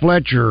Frank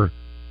Fletcher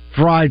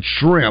fried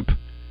shrimp,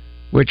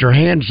 which are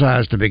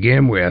hand-sized to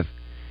begin with.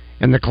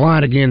 And the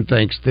client again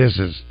thinks this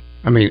is,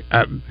 I mean,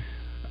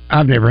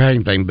 I've never had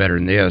anything better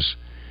than this.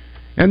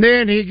 And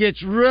then he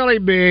gets really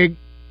big,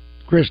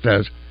 Chris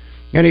does,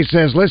 and he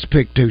says, let's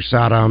pick 2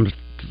 side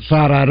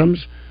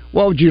items.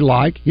 What would you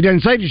like? He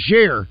doesn't say to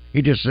share.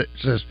 He just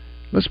says,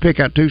 let's pick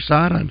out 2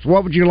 side items.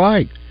 What would you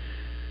like?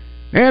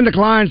 And the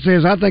client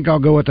says, I think I'll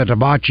go with the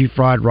hibachi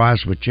fried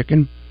rice with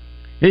chicken.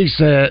 He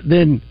said,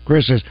 then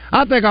Chris says,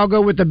 I think I'll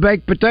go with the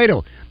baked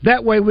potato.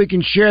 That way we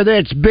can share that.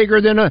 It's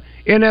bigger than a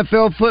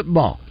NFL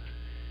football.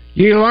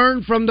 You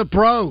learn from the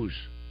pros.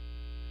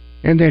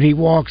 And then he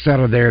walks out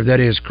of there.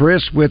 That is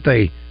Chris with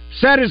a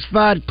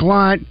satisfied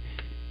client.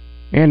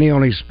 And he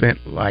only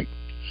spent like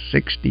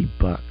 $60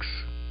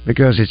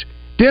 because it's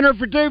dinner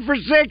for 2 for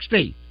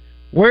 $60.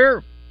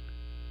 Where?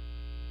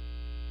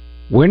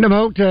 Wyndham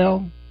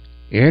Hotel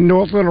in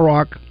North Little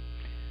Rock,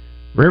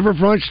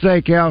 Riverfront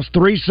Steakhouse,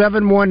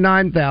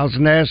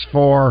 371-9000. Ask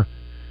for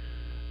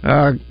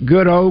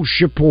good old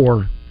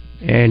Shaeffer,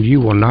 and you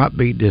will not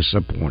be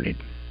disappointed.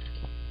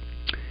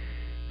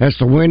 That's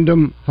the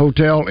Wyndham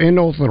Hotel in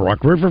North Little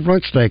Rock,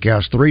 Riverfront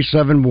Steakhouse,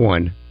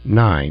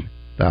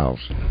 371-9000.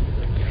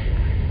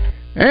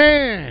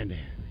 And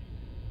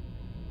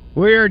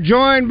we are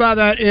joined by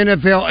that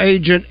NFL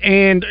agent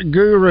and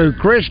guru,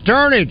 Chris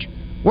Turnage.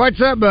 What's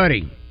up,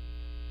 buddy?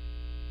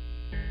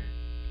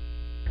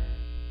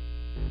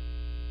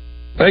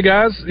 Hey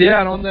guys, yeah,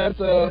 and on that,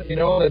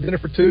 on that dinner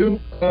for 2,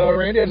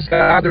 Randy, I just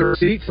got out the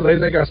receipt, so they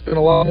think I spent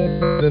a lot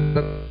more than.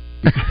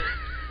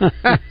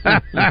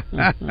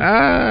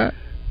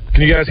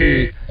 Can you guys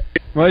hear me?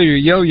 Well, you're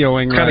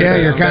yo-yoing, right? Yeah,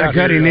 you're kind of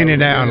cutting in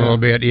and out a little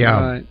bit. Yeah.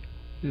 Right.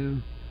 Yeah.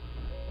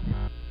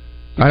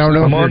 I don't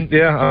know. I'm on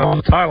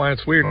Thailand.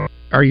 It's weird.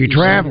 Are you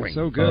traveling?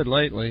 So good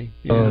lately.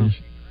 Yeah.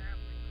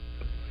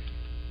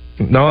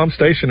 No, I'm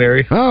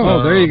stationary.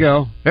 Oh, there you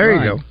go. There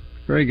you go.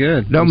 Very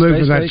good. Don't move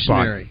from that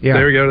spot. Yeah.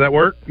 There we go. Does that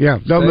work? Yeah.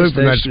 Don't move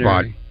from that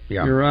spot.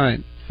 Yeah. You're right.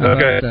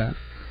 Okay. That?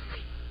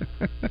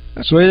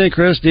 So what do you think,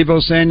 Chris?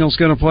 Deebo Samuel's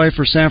going to play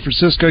for San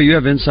Francisco. You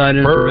have inside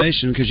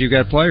information because you've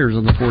got players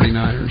on the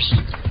 49ers.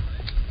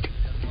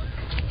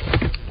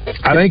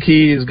 I think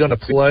he is going to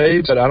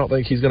play, but I don't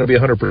think he's going to be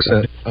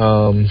 100%.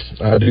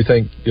 I do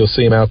think you'll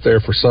see him out there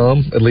for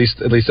some. At least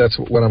that's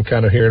what I'm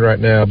kind of hearing right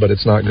now. But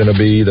it's not going to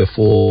be the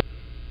full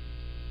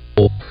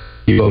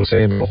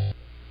Samuel.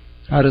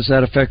 How does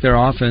that affect their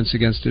offense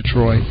against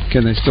Detroit?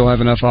 Can they still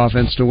have enough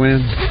offense to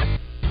win?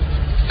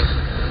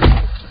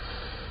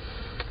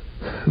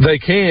 They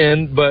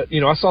can, but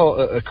I saw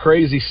a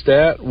crazy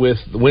stat with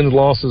wins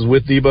losses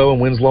with Debo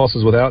and wins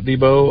losses without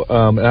Debo.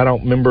 I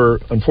don't remember,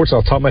 unfortunately,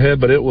 off the top of my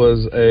head, but it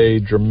was a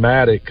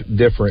dramatic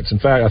difference. In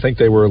fact, I think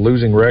they were a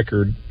losing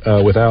record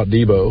without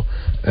Debo,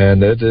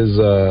 and it is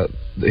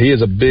he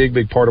is a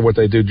big part of what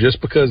they do.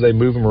 Just because they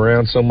move him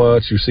around so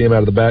much, you see him out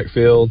of the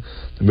backfield,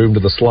 they move him to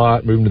the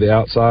slot, move him to the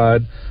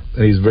outside.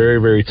 And he's very,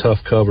 very tough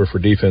cover for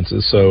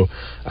defenses. So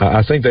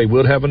I think they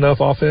would have enough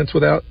offense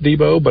without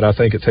Debo, but I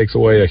think it takes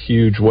away a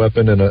huge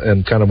weapon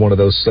and kind of one of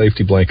those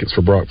safety blankets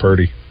for Brock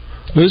Purdy.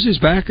 Who's his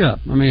backup?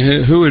 I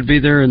mean, who would be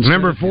there instead?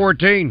 Number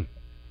 14.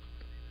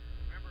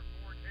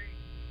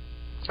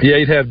 Yeah,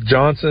 you'd have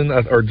Johnson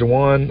or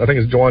Juwan. I think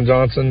it's Juwan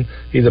Johnson.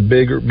 He's a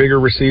bigger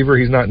receiver.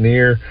 He's not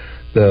near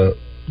the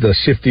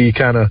shifty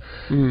kind of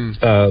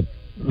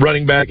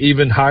running back,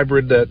 even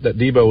hybrid that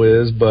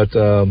Debo is, but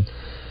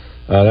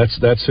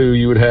that's who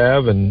you would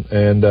have, and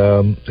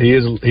he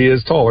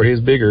is taller, he is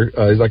bigger.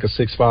 He's like a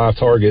 6'5"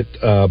 target,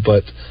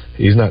 but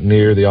he's not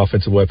near the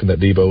offensive weapon that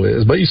Debo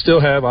is. But you still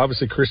have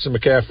obviously Christian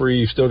McCaffrey,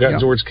 you've still got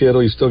George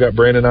Kittle, you've still got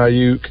Brandon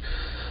Ayuk,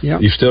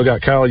 you've still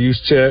got Kyle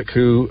Juszczyk,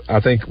 who I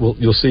think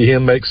you'll see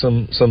him make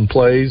some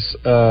plays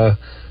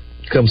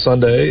come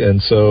Sunday,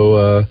 and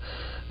so.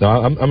 No,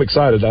 I'm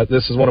excited.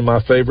 This is one of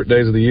my favorite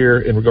days of the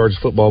year in regards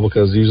to football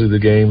because usually the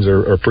games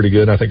are pretty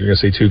good, and I think you're going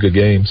to see two good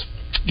games.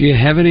 Do you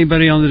have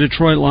anybody on the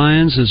Detroit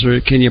Lions?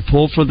 Can you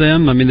pull for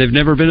them? I mean, they've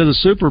never been to the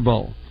Super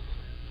Bowl.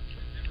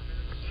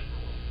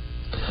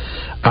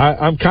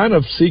 I'm kind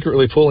of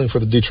secretly pulling for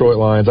the Detroit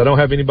Lions. I don't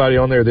have anybody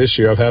on there this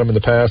year. I've had him in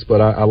the past, but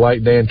I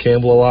like Dan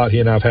Campbell a lot. He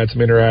and I have had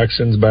some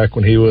interactions back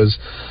when he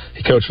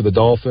coached for the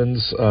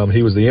Dolphins.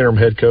 He was the interim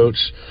head coach.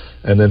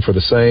 And then for the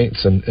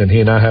Saints, and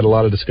he and I had a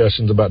lot of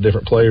discussions about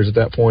different players at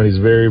that point. He's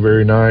very,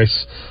 very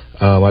nice.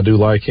 I do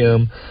like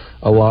him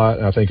a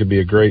lot. I think it'd be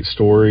a great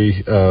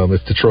story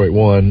if Detroit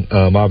won.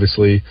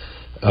 Obviously,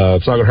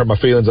 it's not going to hurt my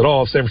feelings at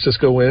all if San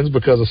Francisco wins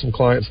because of some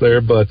clients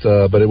there, but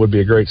it would be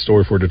a great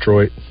story for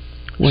Detroit.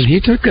 When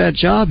he took that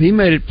job, he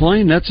made it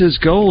plain that's his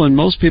goal, and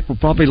most people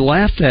probably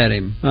laughed at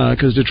him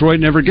because Detroit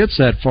never gets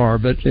that far.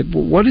 But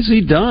what has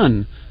he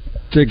done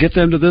to get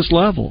them to this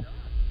level?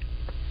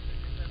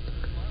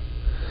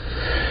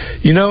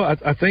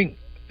 I think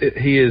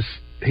he is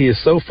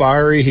so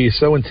fiery. He is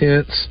so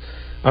intense.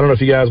 I don't know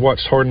if you guys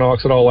watched Hard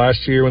Knocks at all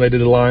last year when they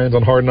did the Lions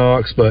on Hard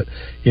Knocks, but,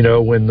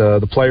 when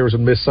the players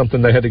would miss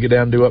something, they had to get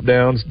down and do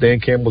up-downs. Dan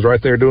Campbell's right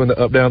there doing the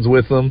up-downs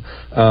with them.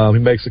 He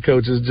makes the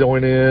coaches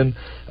join in.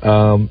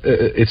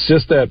 It's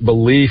just that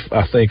belief,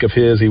 I think, of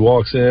his. He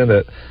walks in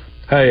that,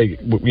 hey,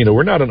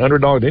 we're not an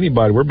underdog to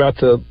anybody. We're about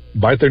to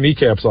bite their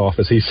kneecaps off,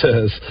 as he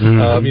says.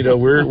 Mm-hmm.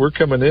 We're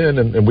coming in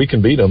and we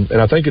can beat them. And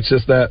I think it's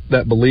just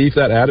that belief,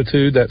 that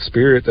attitude, that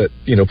spirit that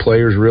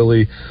players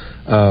really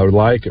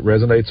like. It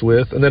resonates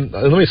with. And then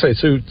let me say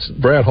too,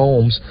 Brad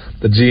Holmes,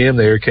 the GM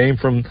there, came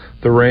from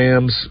the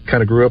Rams,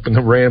 kind of grew up in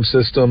the Rams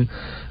system,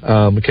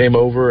 came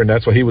over, and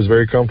that's why he was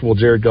very comfortable with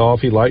Jared Goff.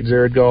 He liked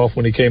Jared Goff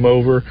when he came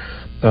over.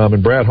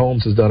 And Brad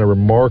Holmes has done a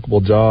remarkable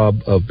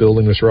job of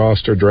building this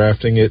roster,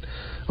 drafting it.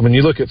 I mean,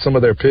 you look at some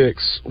of their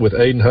picks with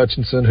Aiden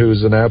Hutchinson, who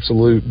is an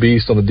absolute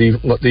beast on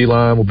the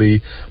D-line, will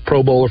be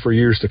Pro Bowler for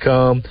years to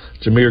come.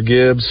 Jahmyr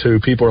Gibbs, who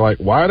people are like,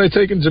 why are they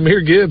taking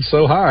Jahmyr Gibbs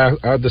so high?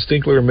 I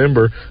distinctly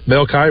remember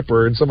Mel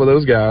Kiper and some of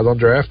those guys on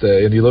draft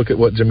day. And you look at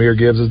what Jahmyr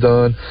Gibbs has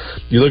done.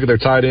 You look at their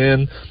tight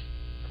end.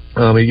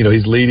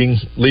 He's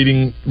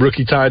leading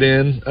rookie tight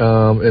end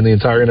in the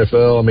entire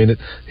NFL. I mean,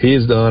 he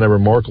has done a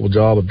remarkable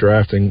job of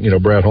drafting.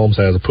 Brad Holmes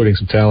has of putting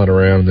some talent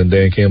around, and then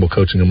Dan Campbell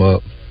coaching him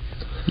up.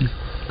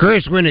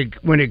 Chris, when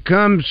it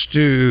comes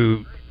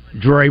to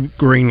Dre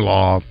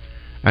Greenlaw,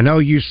 I know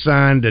you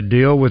signed a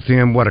deal with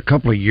him, a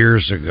couple of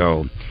years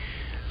ago.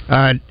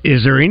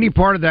 Is there any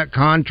part of that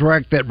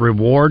contract that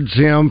rewards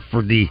him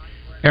for the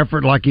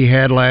effort like he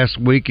had last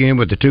weekend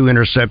with the 2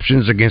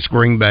 interceptions against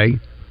Green Bay?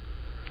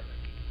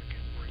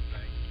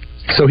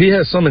 So he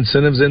has some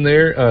incentives in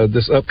there.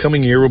 This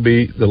upcoming year will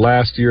be the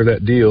last year of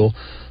that deal.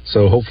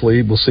 So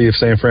hopefully we'll see if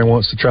San Fran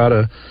wants to try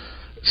to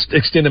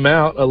extend him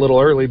out a little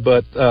early,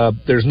 but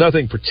there's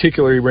nothing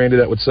particularly, Randy,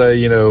 that would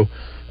say,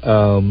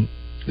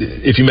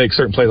 if you make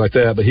certain plays like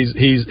that, but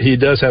he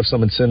does have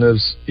some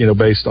incentives,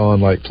 based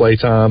on like play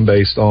time,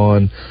 based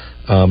on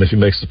if he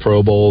makes the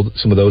Pro Bowl,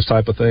 some of those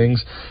type of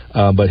things.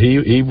 But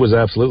he was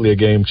absolutely a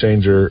game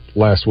changer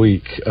last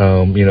week.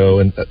 And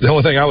the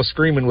only thing I was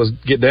screaming was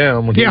get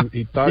down when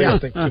he thought I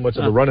think too much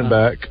of a running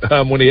back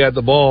when he had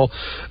the ball,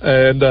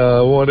 and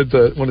wanted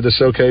to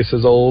showcase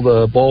his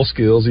old ball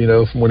skills,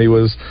 from when he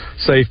was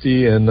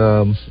safety and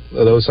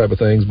those type of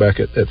things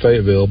back at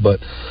Fayetteville. But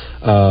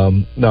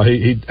no,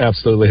 he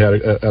absolutely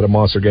had a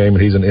monster game,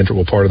 and he's an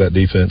integral part of that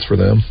defense for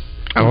them.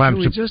 Can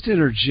we just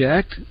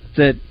interject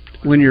that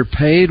when you're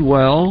paid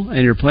well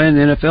and you're playing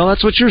the NFL,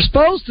 that's what you're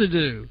supposed to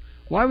do.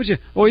 Why would you?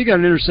 Oh, you got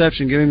an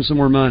interception. Give him some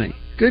more money.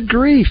 Good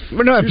grief!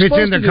 Well, no, if it's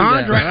in the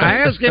contract, I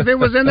asked if it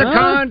was in the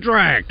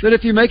contract. That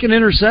if you make an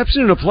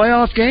interception in a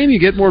playoff game, you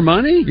get more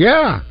money.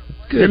 Yeah,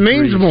 it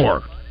means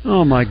more.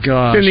 Oh my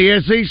gosh! In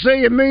the SEC,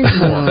 it means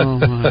more. Oh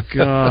my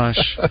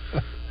gosh!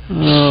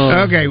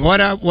 Okay,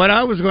 what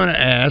I was going to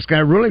ask,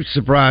 I'm really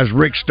surprised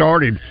Rick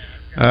started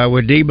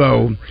with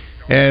Debo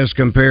as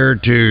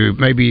compared to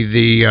maybe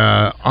the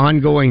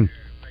ongoing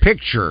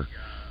picture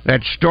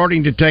that's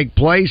starting to take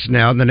place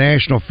now in the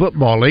National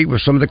Football League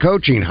with some of the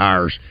coaching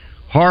hires.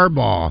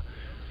 Harbaugh,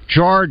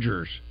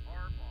 Chargers.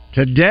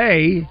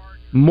 Today,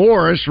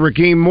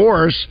 Raheem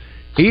Morris,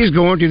 he's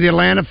going to the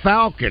Atlanta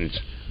Falcons.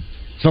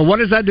 So what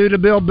does that do to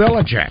Bill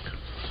Belichick?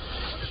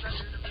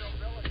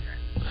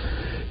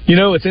 You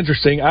know, it's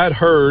interesting. I'd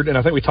heard, and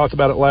I think we talked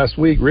about it last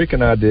week, Rick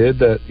and I did,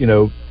 that, you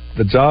know,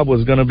 the job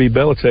was going to be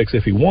Belichick's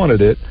if he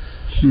wanted it.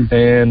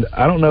 And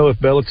I don't know if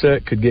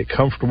Belichick could get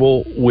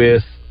comfortable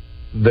with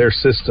their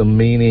system,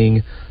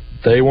 meaning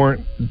they were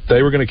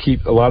going to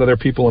keep a lot of their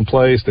people in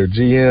place, their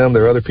GM,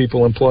 their other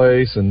people in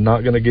place, and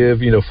not going to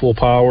give, you know, full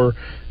power.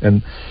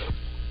 And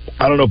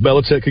I don't know if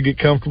Belichick could get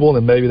comfortable,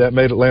 and maybe that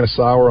made Atlanta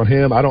sour on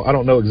him. I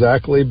don't know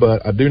exactly,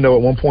 but I do know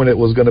at one point it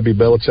was going to be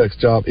Belichick's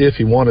job if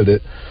he wanted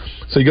it.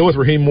 So you go with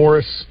Raheem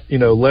Morris. You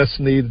know, Les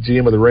Snead, the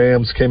GM of the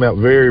Rams, came out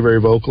very,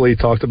 very vocally,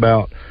 talked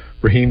about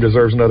Raheem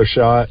deserves another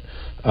shot.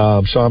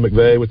 Sean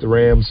McVay with the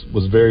Rams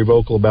was very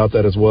vocal about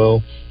that as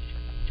well.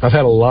 I've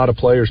had a lot of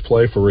players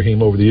play for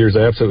Raheem over the years.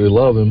 I absolutely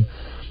love him.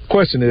 The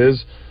question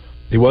is,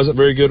 he wasn't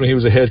very good when he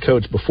was a head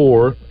coach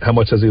before. How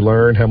much has he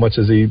learned? How much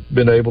has he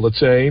been able to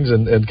change?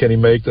 And can he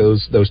make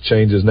those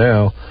changes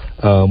now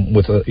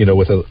with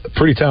a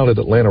pretty talented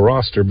Atlanta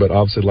roster, but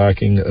obviously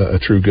lacking a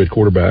true good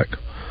quarterback?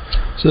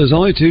 So there's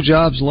only 2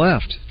 jobs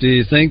left. Do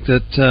you think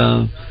that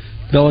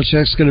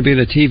Belichick's going to be in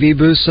a TV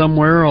booth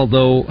somewhere?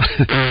 Although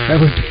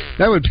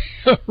that would be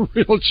a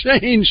real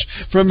change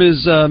from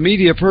his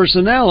media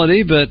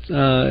personality. But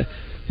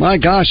my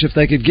gosh, if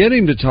they could get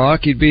him to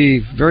talk, he'd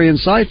be very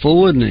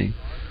insightful, wouldn't he?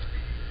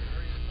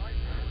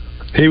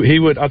 He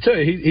would. I'll tell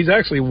you, he's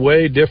actually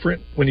way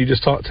different when you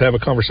just talk to have a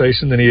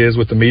conversation than he is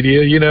with the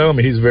media. You know, I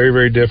mean, he's very,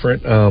 very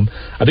different.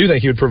 I do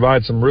think he would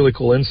provide some really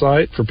cool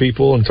insight for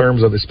people in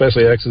terms of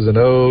especially X's and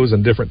O's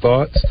and different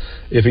thoughts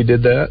if he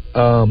did that.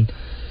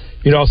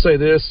 You know, I'll say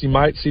this: you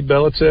might see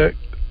Belichick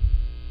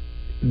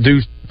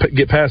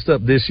get passed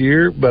up this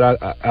year, but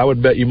I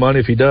would bet you money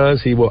if he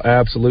does, he will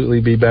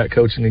absolutely be back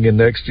coaching again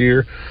next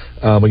year.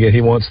 Again, he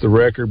wants the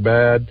record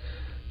bad.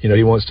 You know,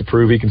 he wants to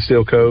prove he can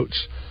still coach.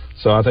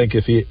 So I think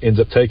if he ends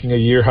up taking a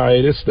year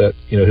hiatus, that,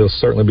 you know, he'll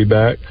certainly be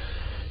back.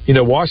 You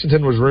know,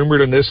 Washington was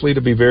rumored initially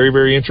to be very,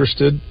 very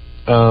interested.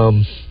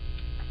 I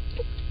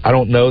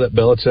don't know that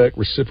Belichick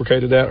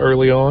reciprocated that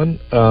early on.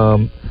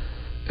 And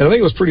I think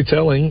it was pretty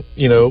telling.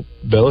 You know,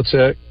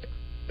 Belichick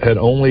had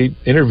only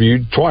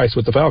interviewed twice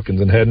with the Falcons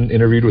and hadn't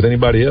interviewed with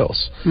anybody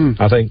else.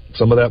 I think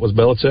some of that was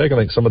Belichick. I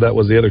think some of that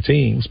was the other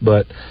teams.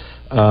 But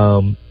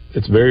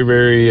it's very,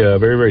 very,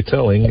 very, very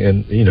telling.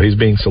 And, you know, he's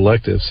being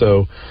selective.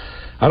 So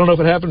I don't know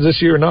if it happens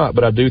this year or not,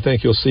 but I do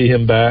think you'll see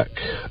him back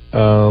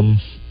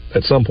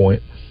at some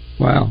point.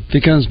 Wow. If he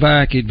comes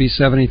back, he'd be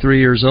 73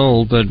 years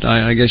old, but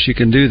I guess you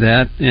can do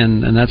that,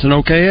 and that's an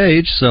okay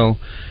age, so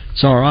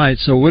it's all right.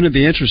 So wouldn't it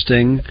be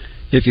interesting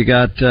if you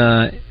got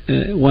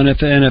one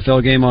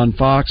NFL game on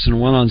Fox and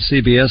one on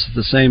CBS at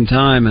the same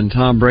time, and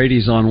Tom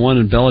Brady's on one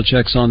and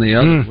Belichick's on the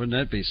other? Wouldn't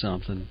that be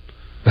something?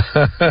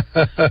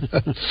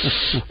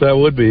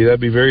 That'd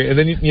be very. And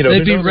then you know,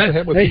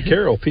 with Pete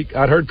Carroll.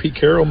 I'd heard Pete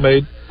Carroll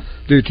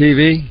do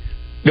TV.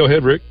 Go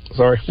ahead, Rick.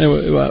 Sorry. I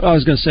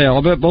was going to say,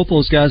 I'll bet both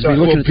those guys will be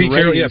looking at the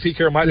ratings. Pete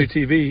Carroll might do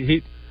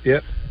TV.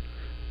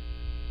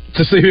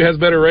 To see who has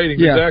better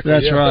ratings. Yeah, exactly.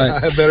 That's right. I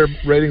have better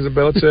ratings than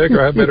Belichick,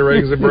 or I have better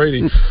ratings than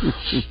Brady.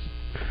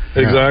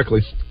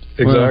 Exactly.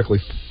 Well,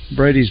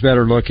 Brady's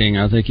better looking.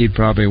 I think he'd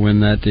probably win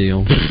that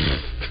deal.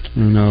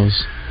 Who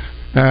knows?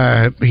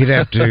 He'd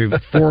have to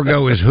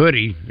forego his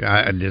hoodie.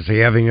 Does he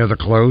have any other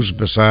clothes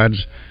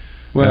besides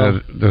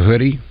the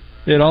hoodie?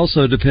 It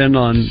also depends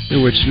on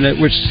which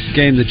network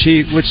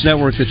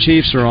the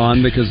Chiefs are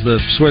on, because the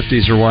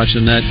Swifties are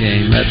watching that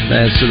game. That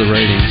adds to the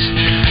ratings.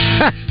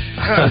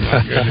 Oh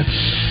my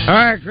goodness! All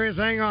right, Chris,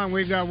 hang on.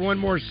 We've got one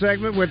more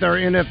segment with our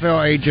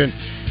NFL agent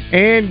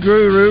and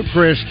guru,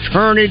 Chris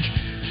Turnage,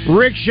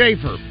 Rick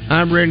Shaeffer.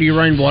 I'm Randy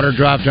Rainwater,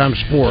 Drive Time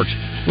Sports.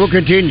 We'll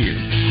continue.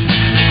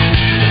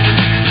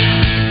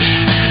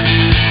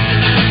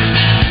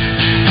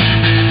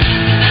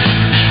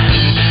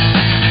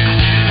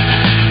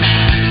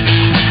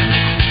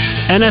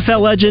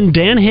 NFL legend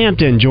Dan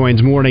Hampton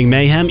joins Morning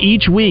Mayhem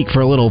each week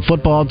for a little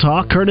football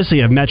talk, courtesy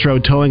of Metro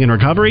Towing and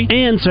Recovery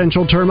and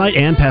Central Termite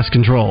and Pest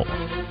Control.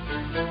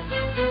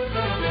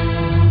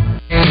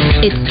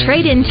 It's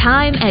trade-in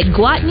time at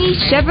Gwatney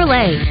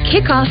Chevrolet.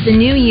 Kick off the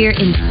new year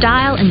in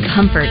style and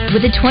comfort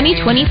with the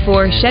 2024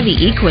 Chevy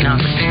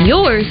Equinox.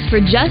 Yours for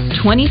just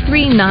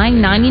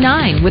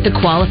 $23,999 with a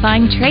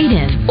qualifying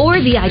trade-in. Or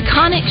the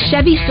iconic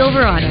Chevy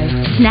Silverado.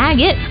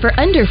 Snag it for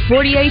under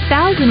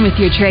 $48,000 with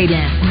your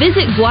trade-in.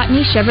 Visit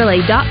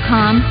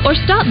GwatneyChevrolet.com or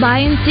stop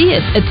by and see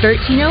us at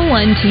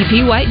 1301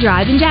 TP White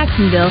Drive in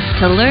Jacksonville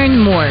to learn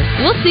more.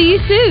 We'll see you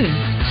soon.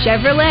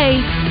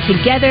 Chevrolet,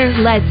 together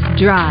let's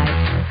drive.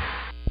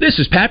 This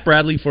is Pat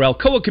Bradley for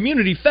Alcoa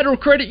Community Federal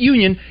Credit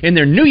Union in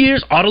their New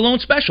Year's Auto Loan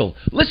Special.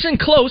 Listen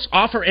close.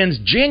 Offer ends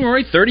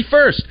January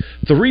 31st.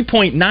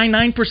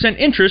 3.99%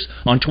 interest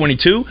on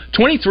 22,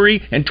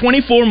 23, and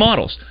 24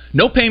 models.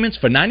 No payments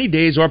for 90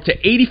 days or up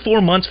to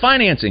 84 months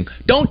financing.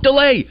 Don't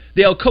delay.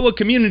 The Alcoa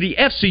Community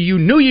FCU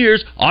New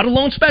Year's Auto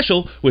Loan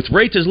Special with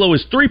rates as low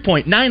as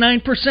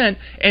 3.99%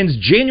 ends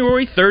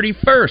January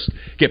 31st.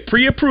 Get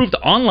pre-approved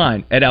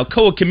online at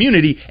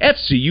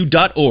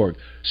alcoacommunityfcu.org.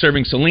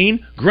 Serving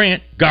Saline,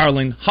 Grant,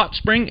 Garland, Hot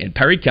Spring, and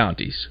Perry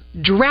counties.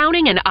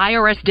 Drowning in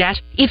IRS debt?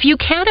 If you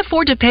can't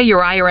afford to pay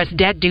your IRS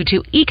debt due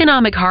to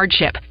economic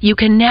hardship, you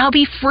can now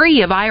be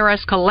free of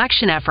IRS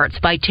collection efforts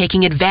by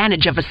taking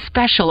advantage of a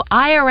special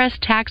IRS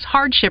tax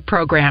hardship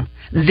program.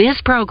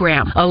 This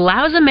program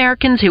allows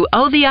Americans who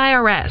owe the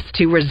IRS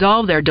to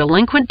resolve their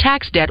delinquent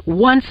tax debt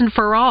once and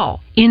for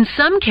all. In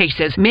some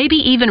cases, maybe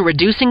even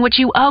reducing what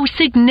you owe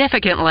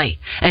significantly.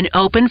 An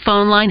open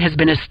phone line has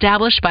been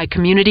established by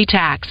Community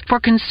Tax for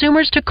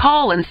consumers to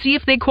call and see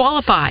if they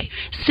qualify.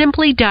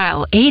 Simply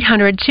dial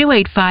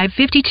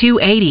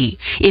 800-285-5280.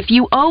 If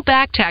you owe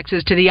back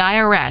taxes to the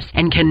IRS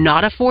and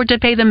cannot afford to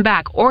pay them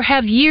back or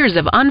have years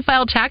of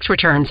unfiled tax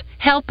returns,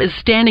 help is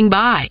standing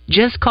by.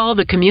 Just call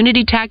the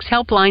Community Tax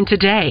Helpline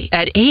today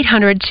at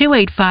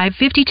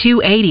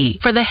 800-285-5280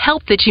 for the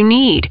help that you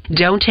need.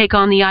 Don't take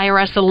on the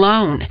IRS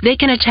alone. They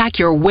can attack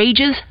your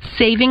wages,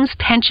 savings,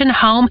 pension,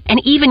 home, and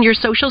even your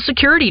Social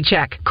Security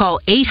check. Call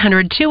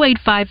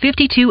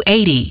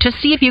 800-285-5280 to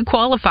see if you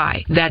qualify.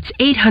 That's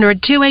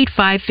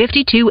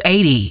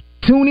 800-285-5280.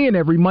 Tune in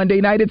every Monday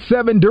night at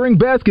 7 during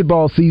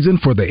basketball season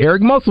for the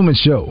Eric Musselman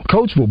Show.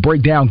 Coach will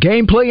break down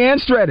gameplay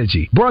and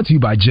strategy. Brought to you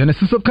by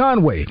Genesis of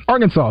Conway,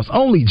 Arkansas's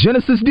only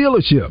Genesis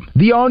dealership.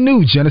 The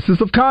all-new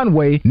Genesis of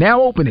Conway,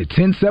 now open at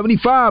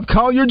 1075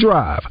 Collier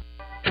Drive.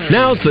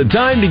 Now's the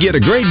time to get a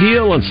great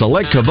deal on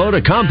select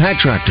Kubota compact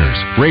tractors,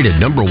 rated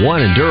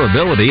 #1 in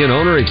durability and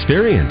owner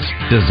experience,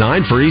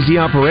 designed for easy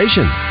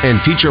operation,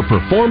 and feature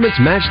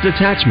performance-matched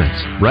attachments.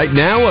 Right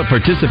now, at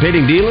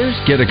participating dealers,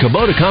 get a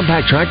Kubota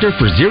compact tractor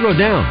for $0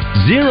 down,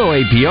 0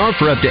 APR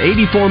for up to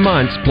 84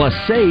 months, plus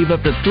save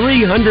up to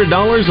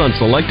 $300 on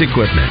select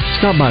equipment.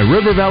 Stop by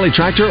River Valley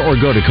Tractor or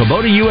go to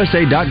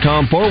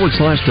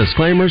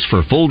KubotaUSA.com/disclaimers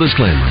for full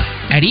disclaimer.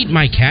 At Eat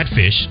My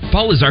Catfish,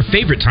 fall is our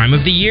favorite time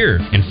of the year,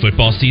 and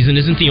football season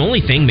isn't the only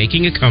thing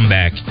making a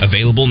comeback.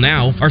 Available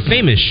now, our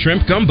famous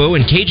shrimp gumbo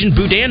and Cajun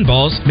boudin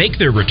balls make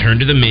their return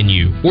to the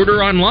menu.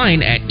 Order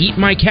online at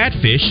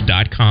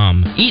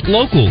eatmycatfish.com. Eat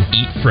local,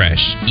 eat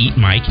fresh, Eat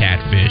My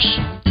Catfish.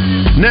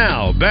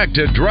 Now, back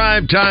to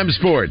Drive Time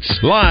Sports,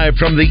 live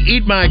from the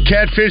Eat My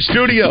Catfish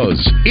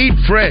studios. Eat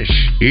fresh,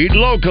 eat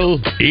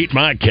local, Eat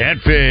My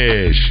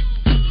Catfish.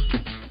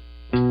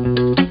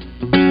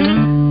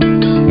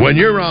 When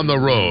you're on the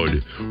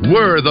road,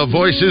 we're the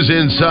voices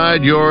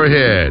inside your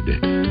head.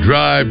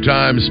 Drive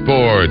Time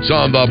Sports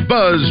on the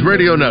Buzz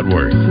Radio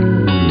Network.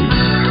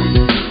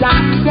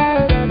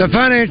 The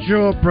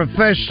financial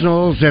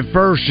professionals at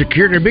First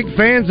Security are big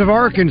fans of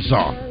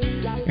Arkansas,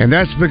 and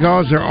that's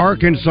because they're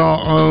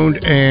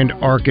Arkansas-owned and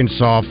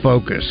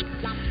Arkansas-focused.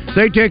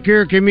 They take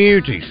care of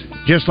communities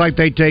just like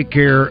they take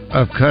care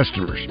of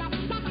customers.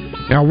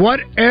 Now,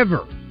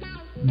 whatever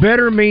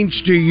better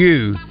means to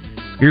you,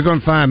 you're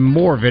going to find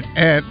more of it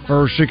at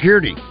First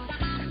Security.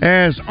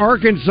 As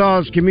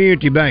Arkansas's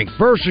community bank,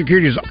 First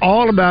Security is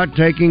all about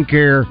taking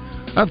care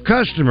of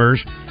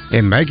customers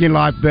and making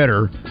life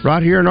better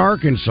right here in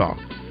Arkansas,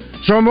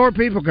 so more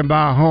people can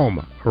buy a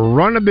home,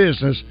 run a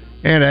business,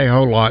 and a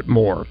whole lot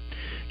more.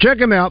 Check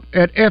them out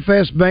at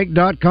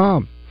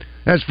fsbank.com.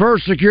 That's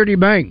First Security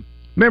Bank.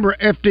 Member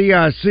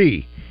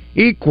FDIC,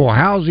 equal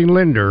housing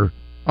lender,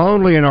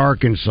 only in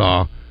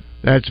Arkansas.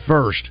 That's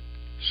First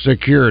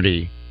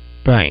Security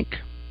Bank.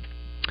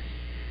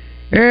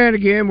 And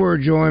again, we're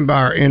joined by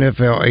our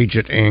NFL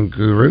agent and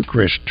guru,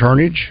 Chris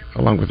Turnage,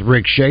 along with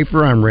Rick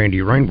Shaeffer. I'm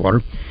Randy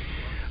Rainwater.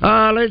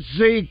 Let's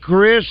see,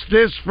 Chris,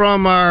 this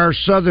from our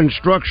Southern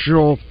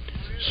Structural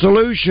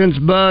Solutions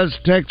Buzz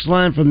text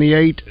line from the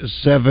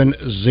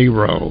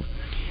 870.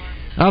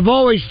 I've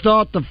always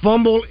thought the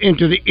fumble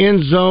into the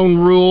end zone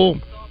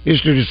rule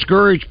is to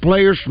discourage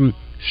players from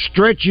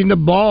stretching the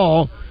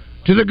ball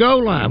to the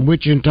goal line,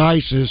 which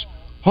entices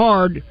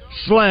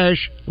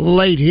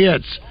hard/late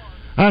hits.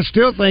 I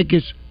still think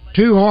it's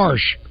too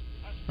harsh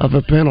of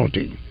a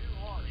penalty.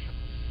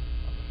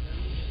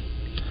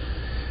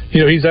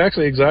 You know, he's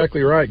actually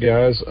exactly right,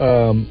 guys.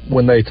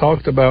 When they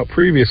talked about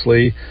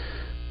previously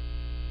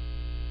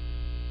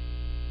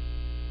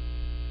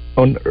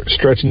on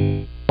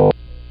stretching,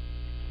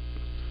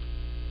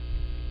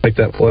 make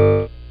that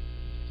play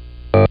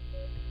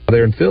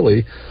there in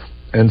Philly.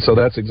 And so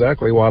that's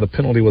exactly why the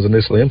penalty was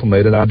initially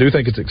implemented. I do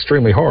think it's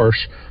extremely harsh,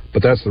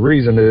 but that's the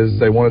reason is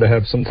they wanted to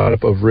have some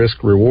type of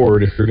risk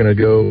reward. If you're going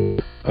to go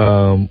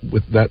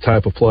with that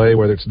type of play,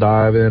 whether it's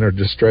diving or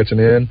just stretching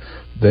in,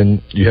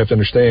 then you have to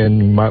understand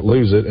you might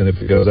lose it. And if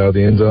it goes out of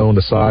the end zone,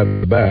 the side or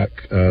the back,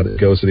 it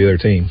goes to the other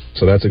team.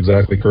 So that's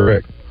exactly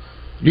correct.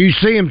 Do you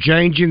see him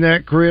changing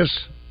that, Chris?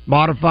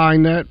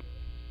 Modifying that?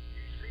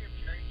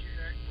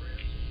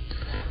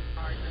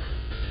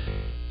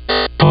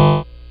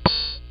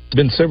 It's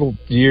been several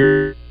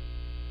years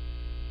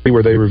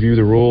where they review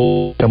the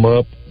rule, come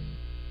up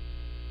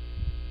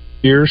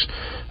years.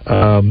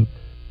 They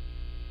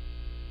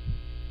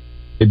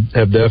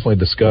have definitely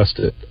discussed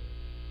it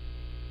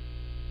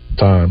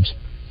times.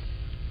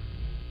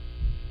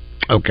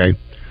 Okay.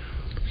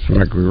 Seemed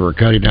like we were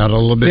cutting out a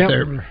little bit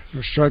there.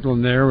 We're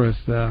struggling there with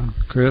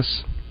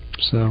Chris.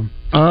 So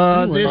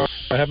I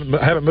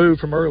haven't moved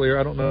from earlier.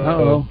 I don't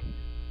know.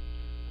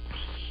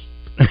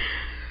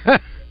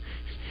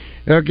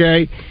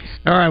 Okay.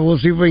 All right, we'll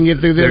see if we can get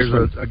through this.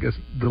 There's I guess,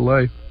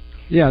 delay.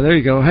 Yeah, there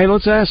you go. Hey,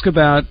 let's ask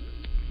about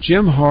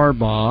Jim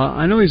Harbaugh.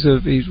 I know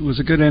he was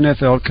a good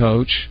NFL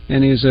coach,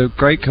 and he's a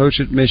great coach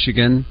at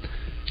Michigan.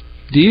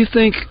 Do you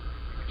think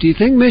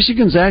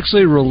Michigan's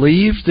actually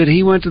relieved that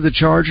he went to the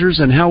Chargers,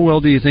 and how well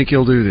do you think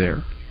he'll do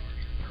there?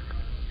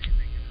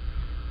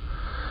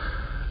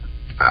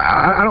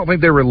 I don't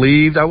think they're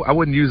relieved. I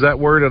wouldn't use that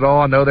word at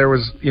all. I know there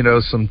was,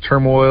 some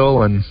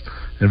turmoil and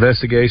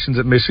investigations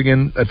at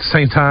Michigan. At the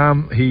same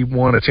time, he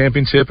won a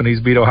championship and he's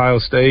beat Ohio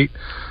State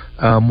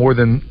more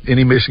than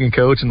any Michigan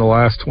coach in the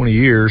last 20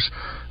 years.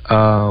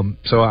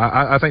 So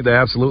I think they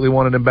absolutely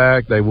wanted him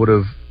back. They would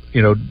have,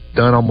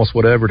 done almost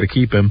whatever to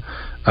keep him.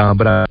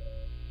 But I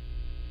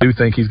do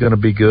think he's going to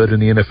be good in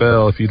the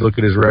NFL. If you look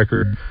at his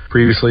record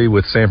previously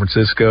with San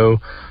Francisco,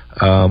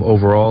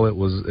 overall it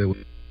was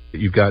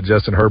you've got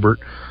Justin Herbert,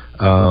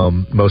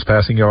 most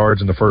passing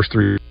yards in the first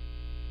 3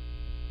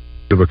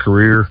 of a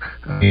career.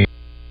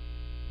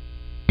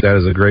 That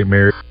is a great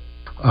merit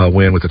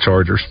win with the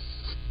Chargers.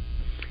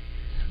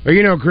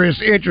 Well,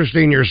 Chris,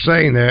 interesting you're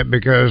saying that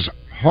because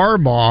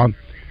Harbaugh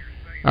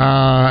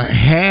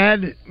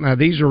had, now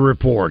these are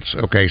reports,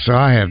 okay, so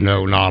I have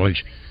no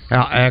knowledge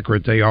how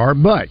accurate they are,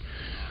 but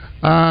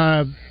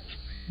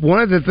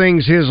one of the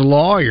things his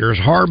lawyers,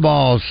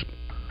 Harbaugh's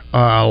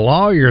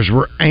lawyers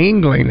were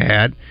angling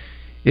at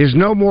is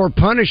no more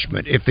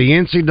punishment if the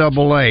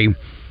NCAA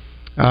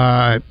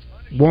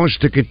wants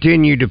to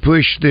continue to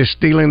push this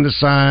stealing the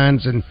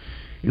signs and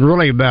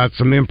really about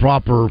some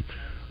improper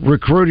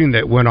recruiting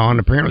that went on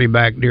apparently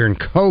back during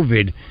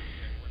COVID.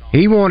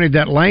 He wanted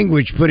that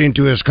language put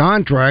into his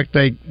contract.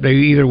 They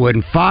either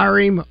wouldn't fire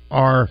him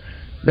or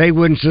they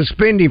wouldn't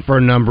suspend him for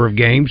a number of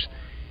games.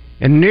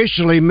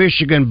 Initially,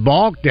 Michigan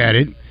balked at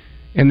it,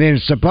 and then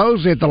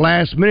supposedly at the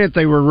last minute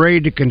they were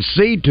ready to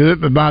concede to it,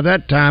 but by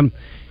that time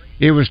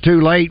it was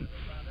too late.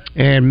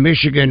 And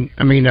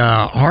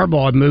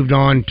Harbaugh had moved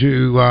on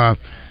to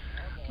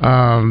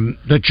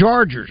the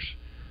Chargers.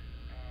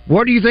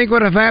 What do you think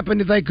would have happened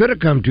if they could have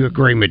come to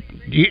agreement?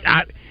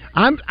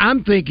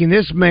 I'm thinking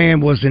this man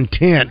was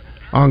intent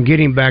on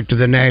getting back to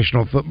the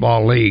National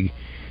Football League,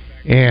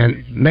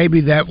 and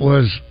maybe that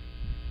was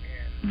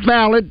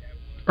valid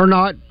or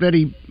not, that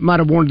he might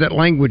have wanted that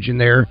language in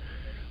there.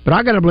 But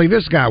I got to believe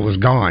this guy was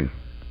gone.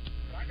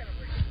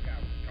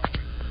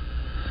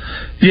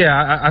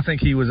 Yeah, I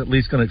think he was at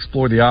least going to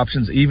explore the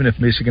options, even if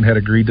Michigan had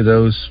agreed to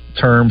those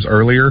terms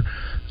earlier.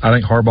 I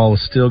think Harbaugh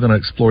was still going to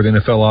explore the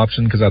NFL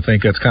option because I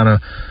think that's kind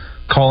of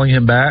calling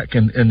him back,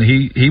 and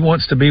he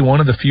wants to be one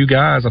of the few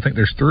guys, I think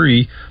there's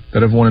 3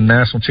 that have won a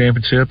national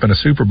championship and a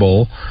Super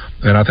Bowl,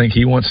 and I think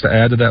he wants to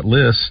add to that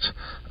list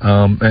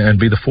and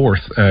be the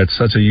 4th. It's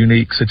such a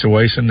unique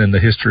situation in the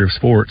history of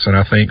sports, and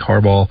I think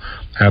Harbaugh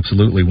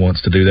absolutely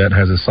wants to do that and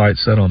has his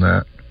sights set on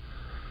that.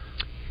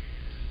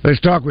 Let's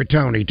talk with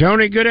Tony.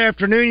 Tony, good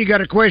afternoon. You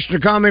got a question or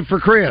comment for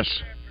Chris?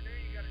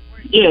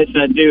 Yes,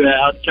 I do.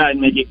 I'll try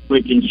and make it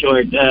quick and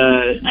short.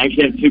 I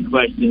actually have 2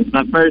 questions.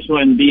 My first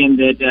one being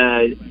that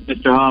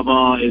Mr.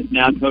 Harbaugh is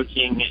now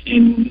coaching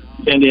in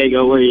San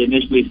Diego, where he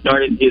initially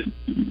started his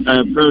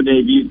pro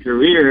debut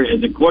career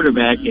as a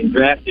quarterback and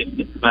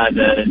drafted by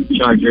the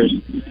Chargers.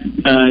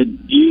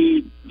 Do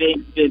you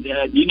think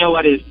that do you know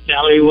what his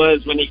salary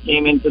was when he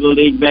came into the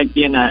league back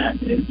then?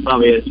 It's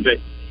probably a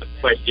strict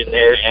question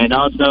there. And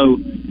also,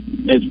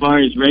 as far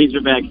as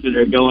Razorbacks that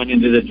are going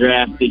into the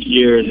draft this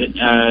year,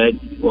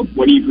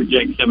 what do you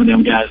project some of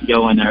them guys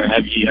going, or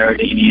have you heard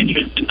any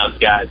interest in those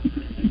guys?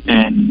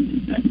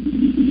 And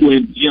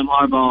would Jim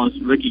Harbaugh's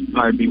rookie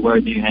card be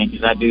worth anything?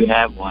 Because I do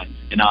have one,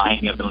 and I'll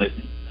hang up and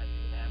listen.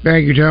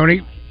 Thank you,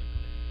 Tony.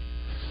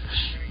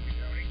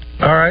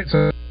 All right,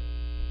 so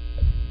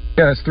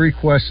yeah, it's 3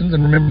 questions,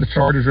 and remember the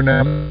Chargers are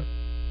now.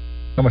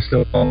 I'm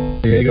still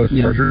on Diego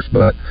Chargers,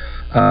 but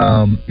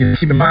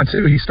keep in mind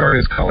too, he started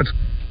his college.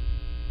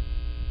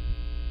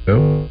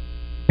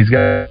 He's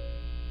got.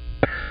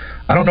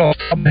 I don't know off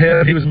the top of my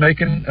head he was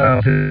making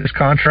his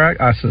contract.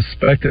 I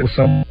suspect it was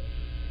some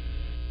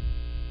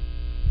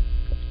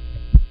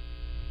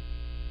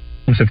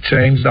have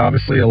changed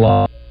obviously a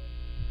lot.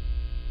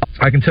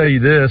 I can tell you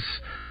this.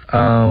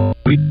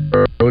 We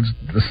was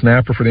the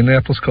snapper for the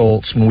Indianapolis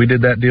Colts. When we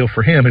did that deal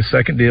for him, his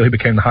second deal, he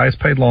became the highest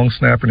paid long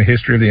snapper in the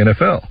history of the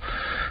NFL.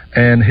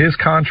 And his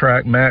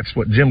contract matched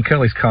what Jim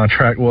Kelly's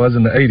contract was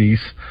in the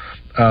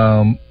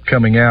 80s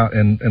coming out.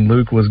 And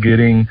Luke was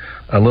getting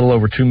a little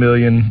over $2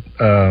 million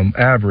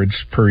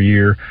average per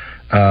year.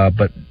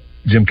 But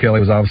Jim Kelly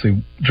was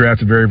obviously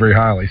drafted very, very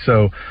highly.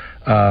 So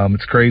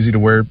it's crazy to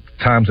where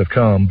times have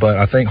come. But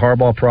I think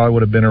Harbaugh probably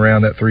would have been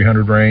around that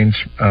 300 range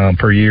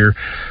per year.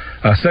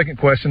 Second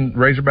question,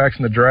 Razorbacks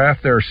in the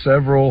draft. There are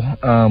several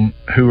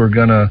who are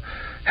going to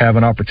have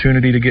an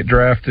opportunity to get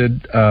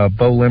drafted.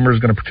 Bo Limmer is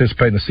going to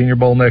participate in the Senior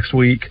Bowl next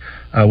week,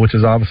 which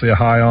is obviously a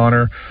high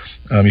honor.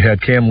 You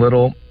had Cam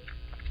Little,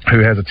 who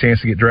has a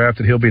chance to get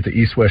drafted. He'll be at the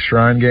East-West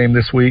Shrine game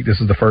this week. This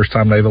is the first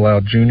time they've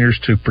allowed juniors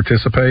to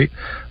participate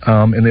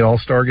in the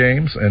All-Star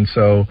games. And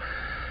so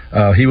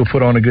he will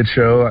put on a good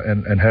show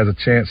and has a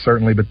chance,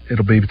 certainly, but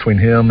it'll be between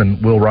him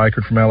and Will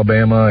Reichard from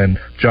Alabama and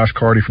Josh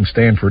Carty from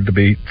Stanford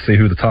to see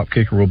who the top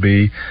kicker will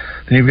be.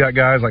 Then you've got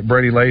guys like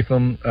Brady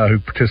Latham, who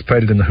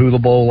participated in the Hula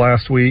Bowl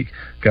last week,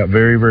 got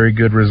very, very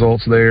good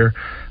results there.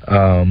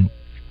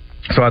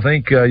 So I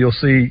think you'll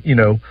see,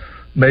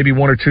 maybe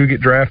one or two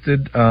get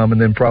drafted, and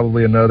then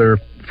probably another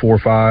 4 or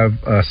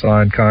 5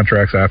 signed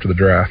contracts after the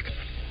draft.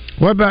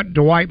 What about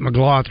Dwight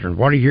McLaughlin?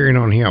 What are you hearing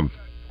on him?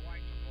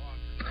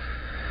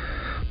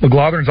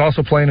 McLaughlin's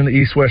also playing in the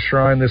East-West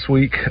Shrine this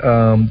week.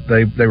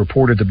 They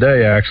reported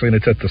today, actually, and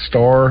it's at the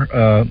Star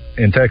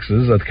in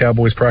Texas at the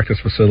Cowboys practice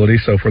facility.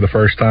 So for the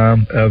first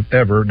time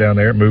ever down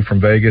there, it moved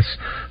from Vegas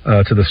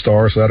to the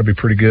Star, so that'll be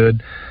pretty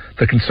good.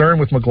 The concern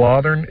with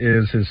McLaughlin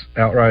is his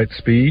outright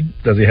speed.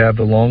 Does he have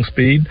the long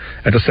speed?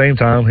 At the same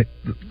time,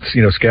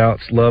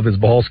 scouts love his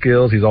ball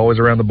skills. He's always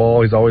around the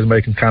ball. He's always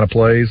making kind of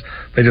plays.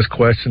 They just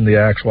question the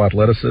actual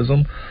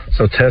athleticism.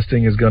 So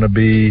testing is going to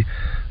be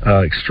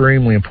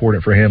extremely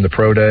important for him, the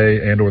pro day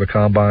and or the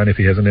combine if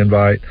he has an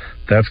invite.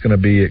 That's going to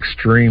be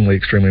extremely,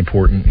 extremely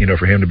important,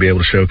 for him to be able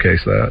to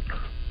showcase that.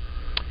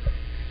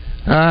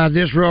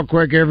 This real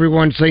quick,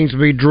 everyone seems to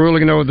be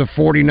drooling over the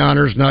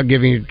 49ers, not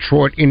giving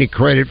Detroit any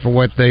credit for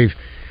what they've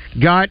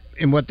got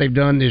and what they've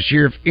done this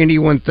year. If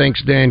anyone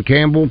thinks Dan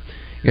Campbell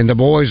and the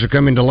boys are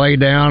coming to lay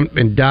down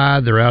and die,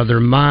 they're out of their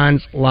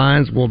minds.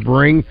 Lions will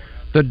bring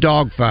the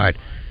dogfight.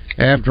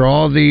 After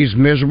all these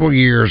miserable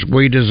years,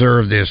 we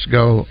deserve this.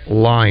 Go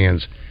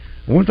Lions.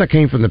 I wonder if that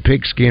came from the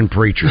pigskin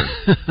preacher.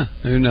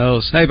 Who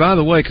knows? Hey, by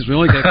the way, because we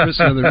only got Chris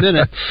another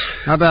minute,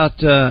 how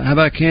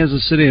about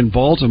Kansas City and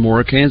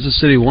Baltimore? Kansas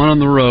City won on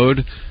the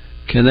road.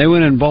 Can they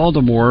win in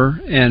Baltimore?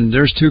 And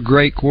there's 2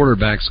 great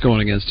quarterbacks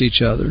going against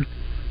each other.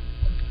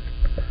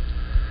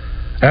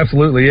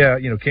 Absolutely, yeah.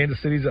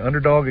 Kansas City's an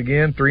underdog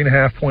again,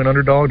 3.5-point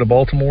underdog to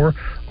Baltimore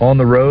on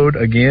the road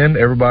again.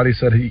 Everybody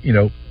said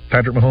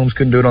Patrick Mahomes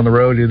couldn't do it on the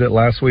road. He did it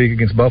last week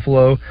against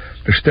Buffalo.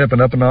 They're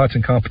stepping up a notch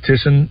in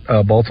competition.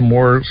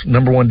 Baltimore's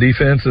number 1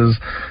 defense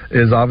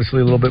is obviously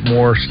a little bit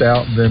more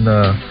stout than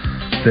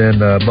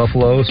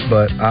Buffalo's,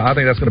 but I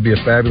think that's going to be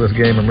a fabulous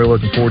game. I'm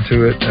really looking forward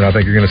to it, and I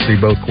think you're going to see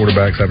both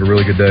quarterbacks have a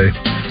really good day.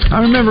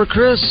 I remember,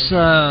 Chris,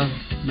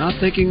 not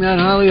thinking that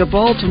highly of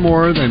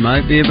Baltimore. They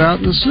might be about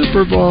in the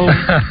Super Bowl.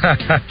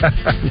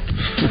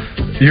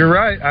 You're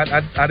right.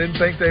 I didn't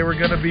think they were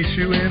going to be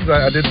shoo-ins.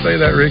 I did say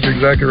that, Rick. You're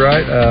exactly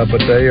right. But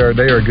they are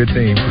a good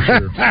team for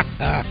sure.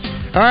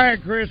 All right,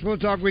 Chris, we'll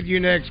talk with you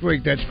next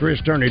week. That's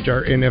Chris Turnage,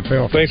 our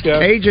NFL Thanks,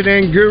 guys. agent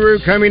and guru.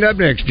 Coming up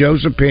next,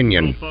 Joe's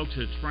Opinion. Hello, folks.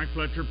 It's Frank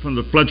Fletcher from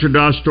the Fletcher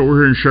Dodge store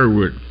here in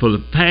Sherwood. For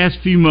the past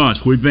few months,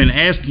 we've been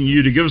asking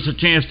you to give us a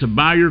chance to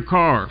buy your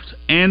cars,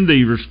 and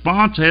the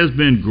response has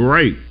been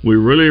great. We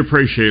really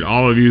appreciate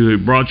all of you who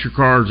brought your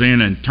cars in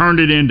and turned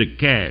it into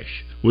cash.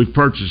 We've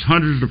purchased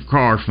hundreds of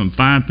cars from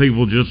fine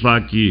people just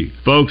like you.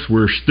 Folks,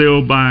 we're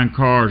still buying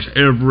cars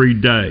every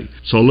day.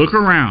 So look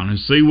around and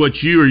see what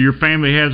you or your family has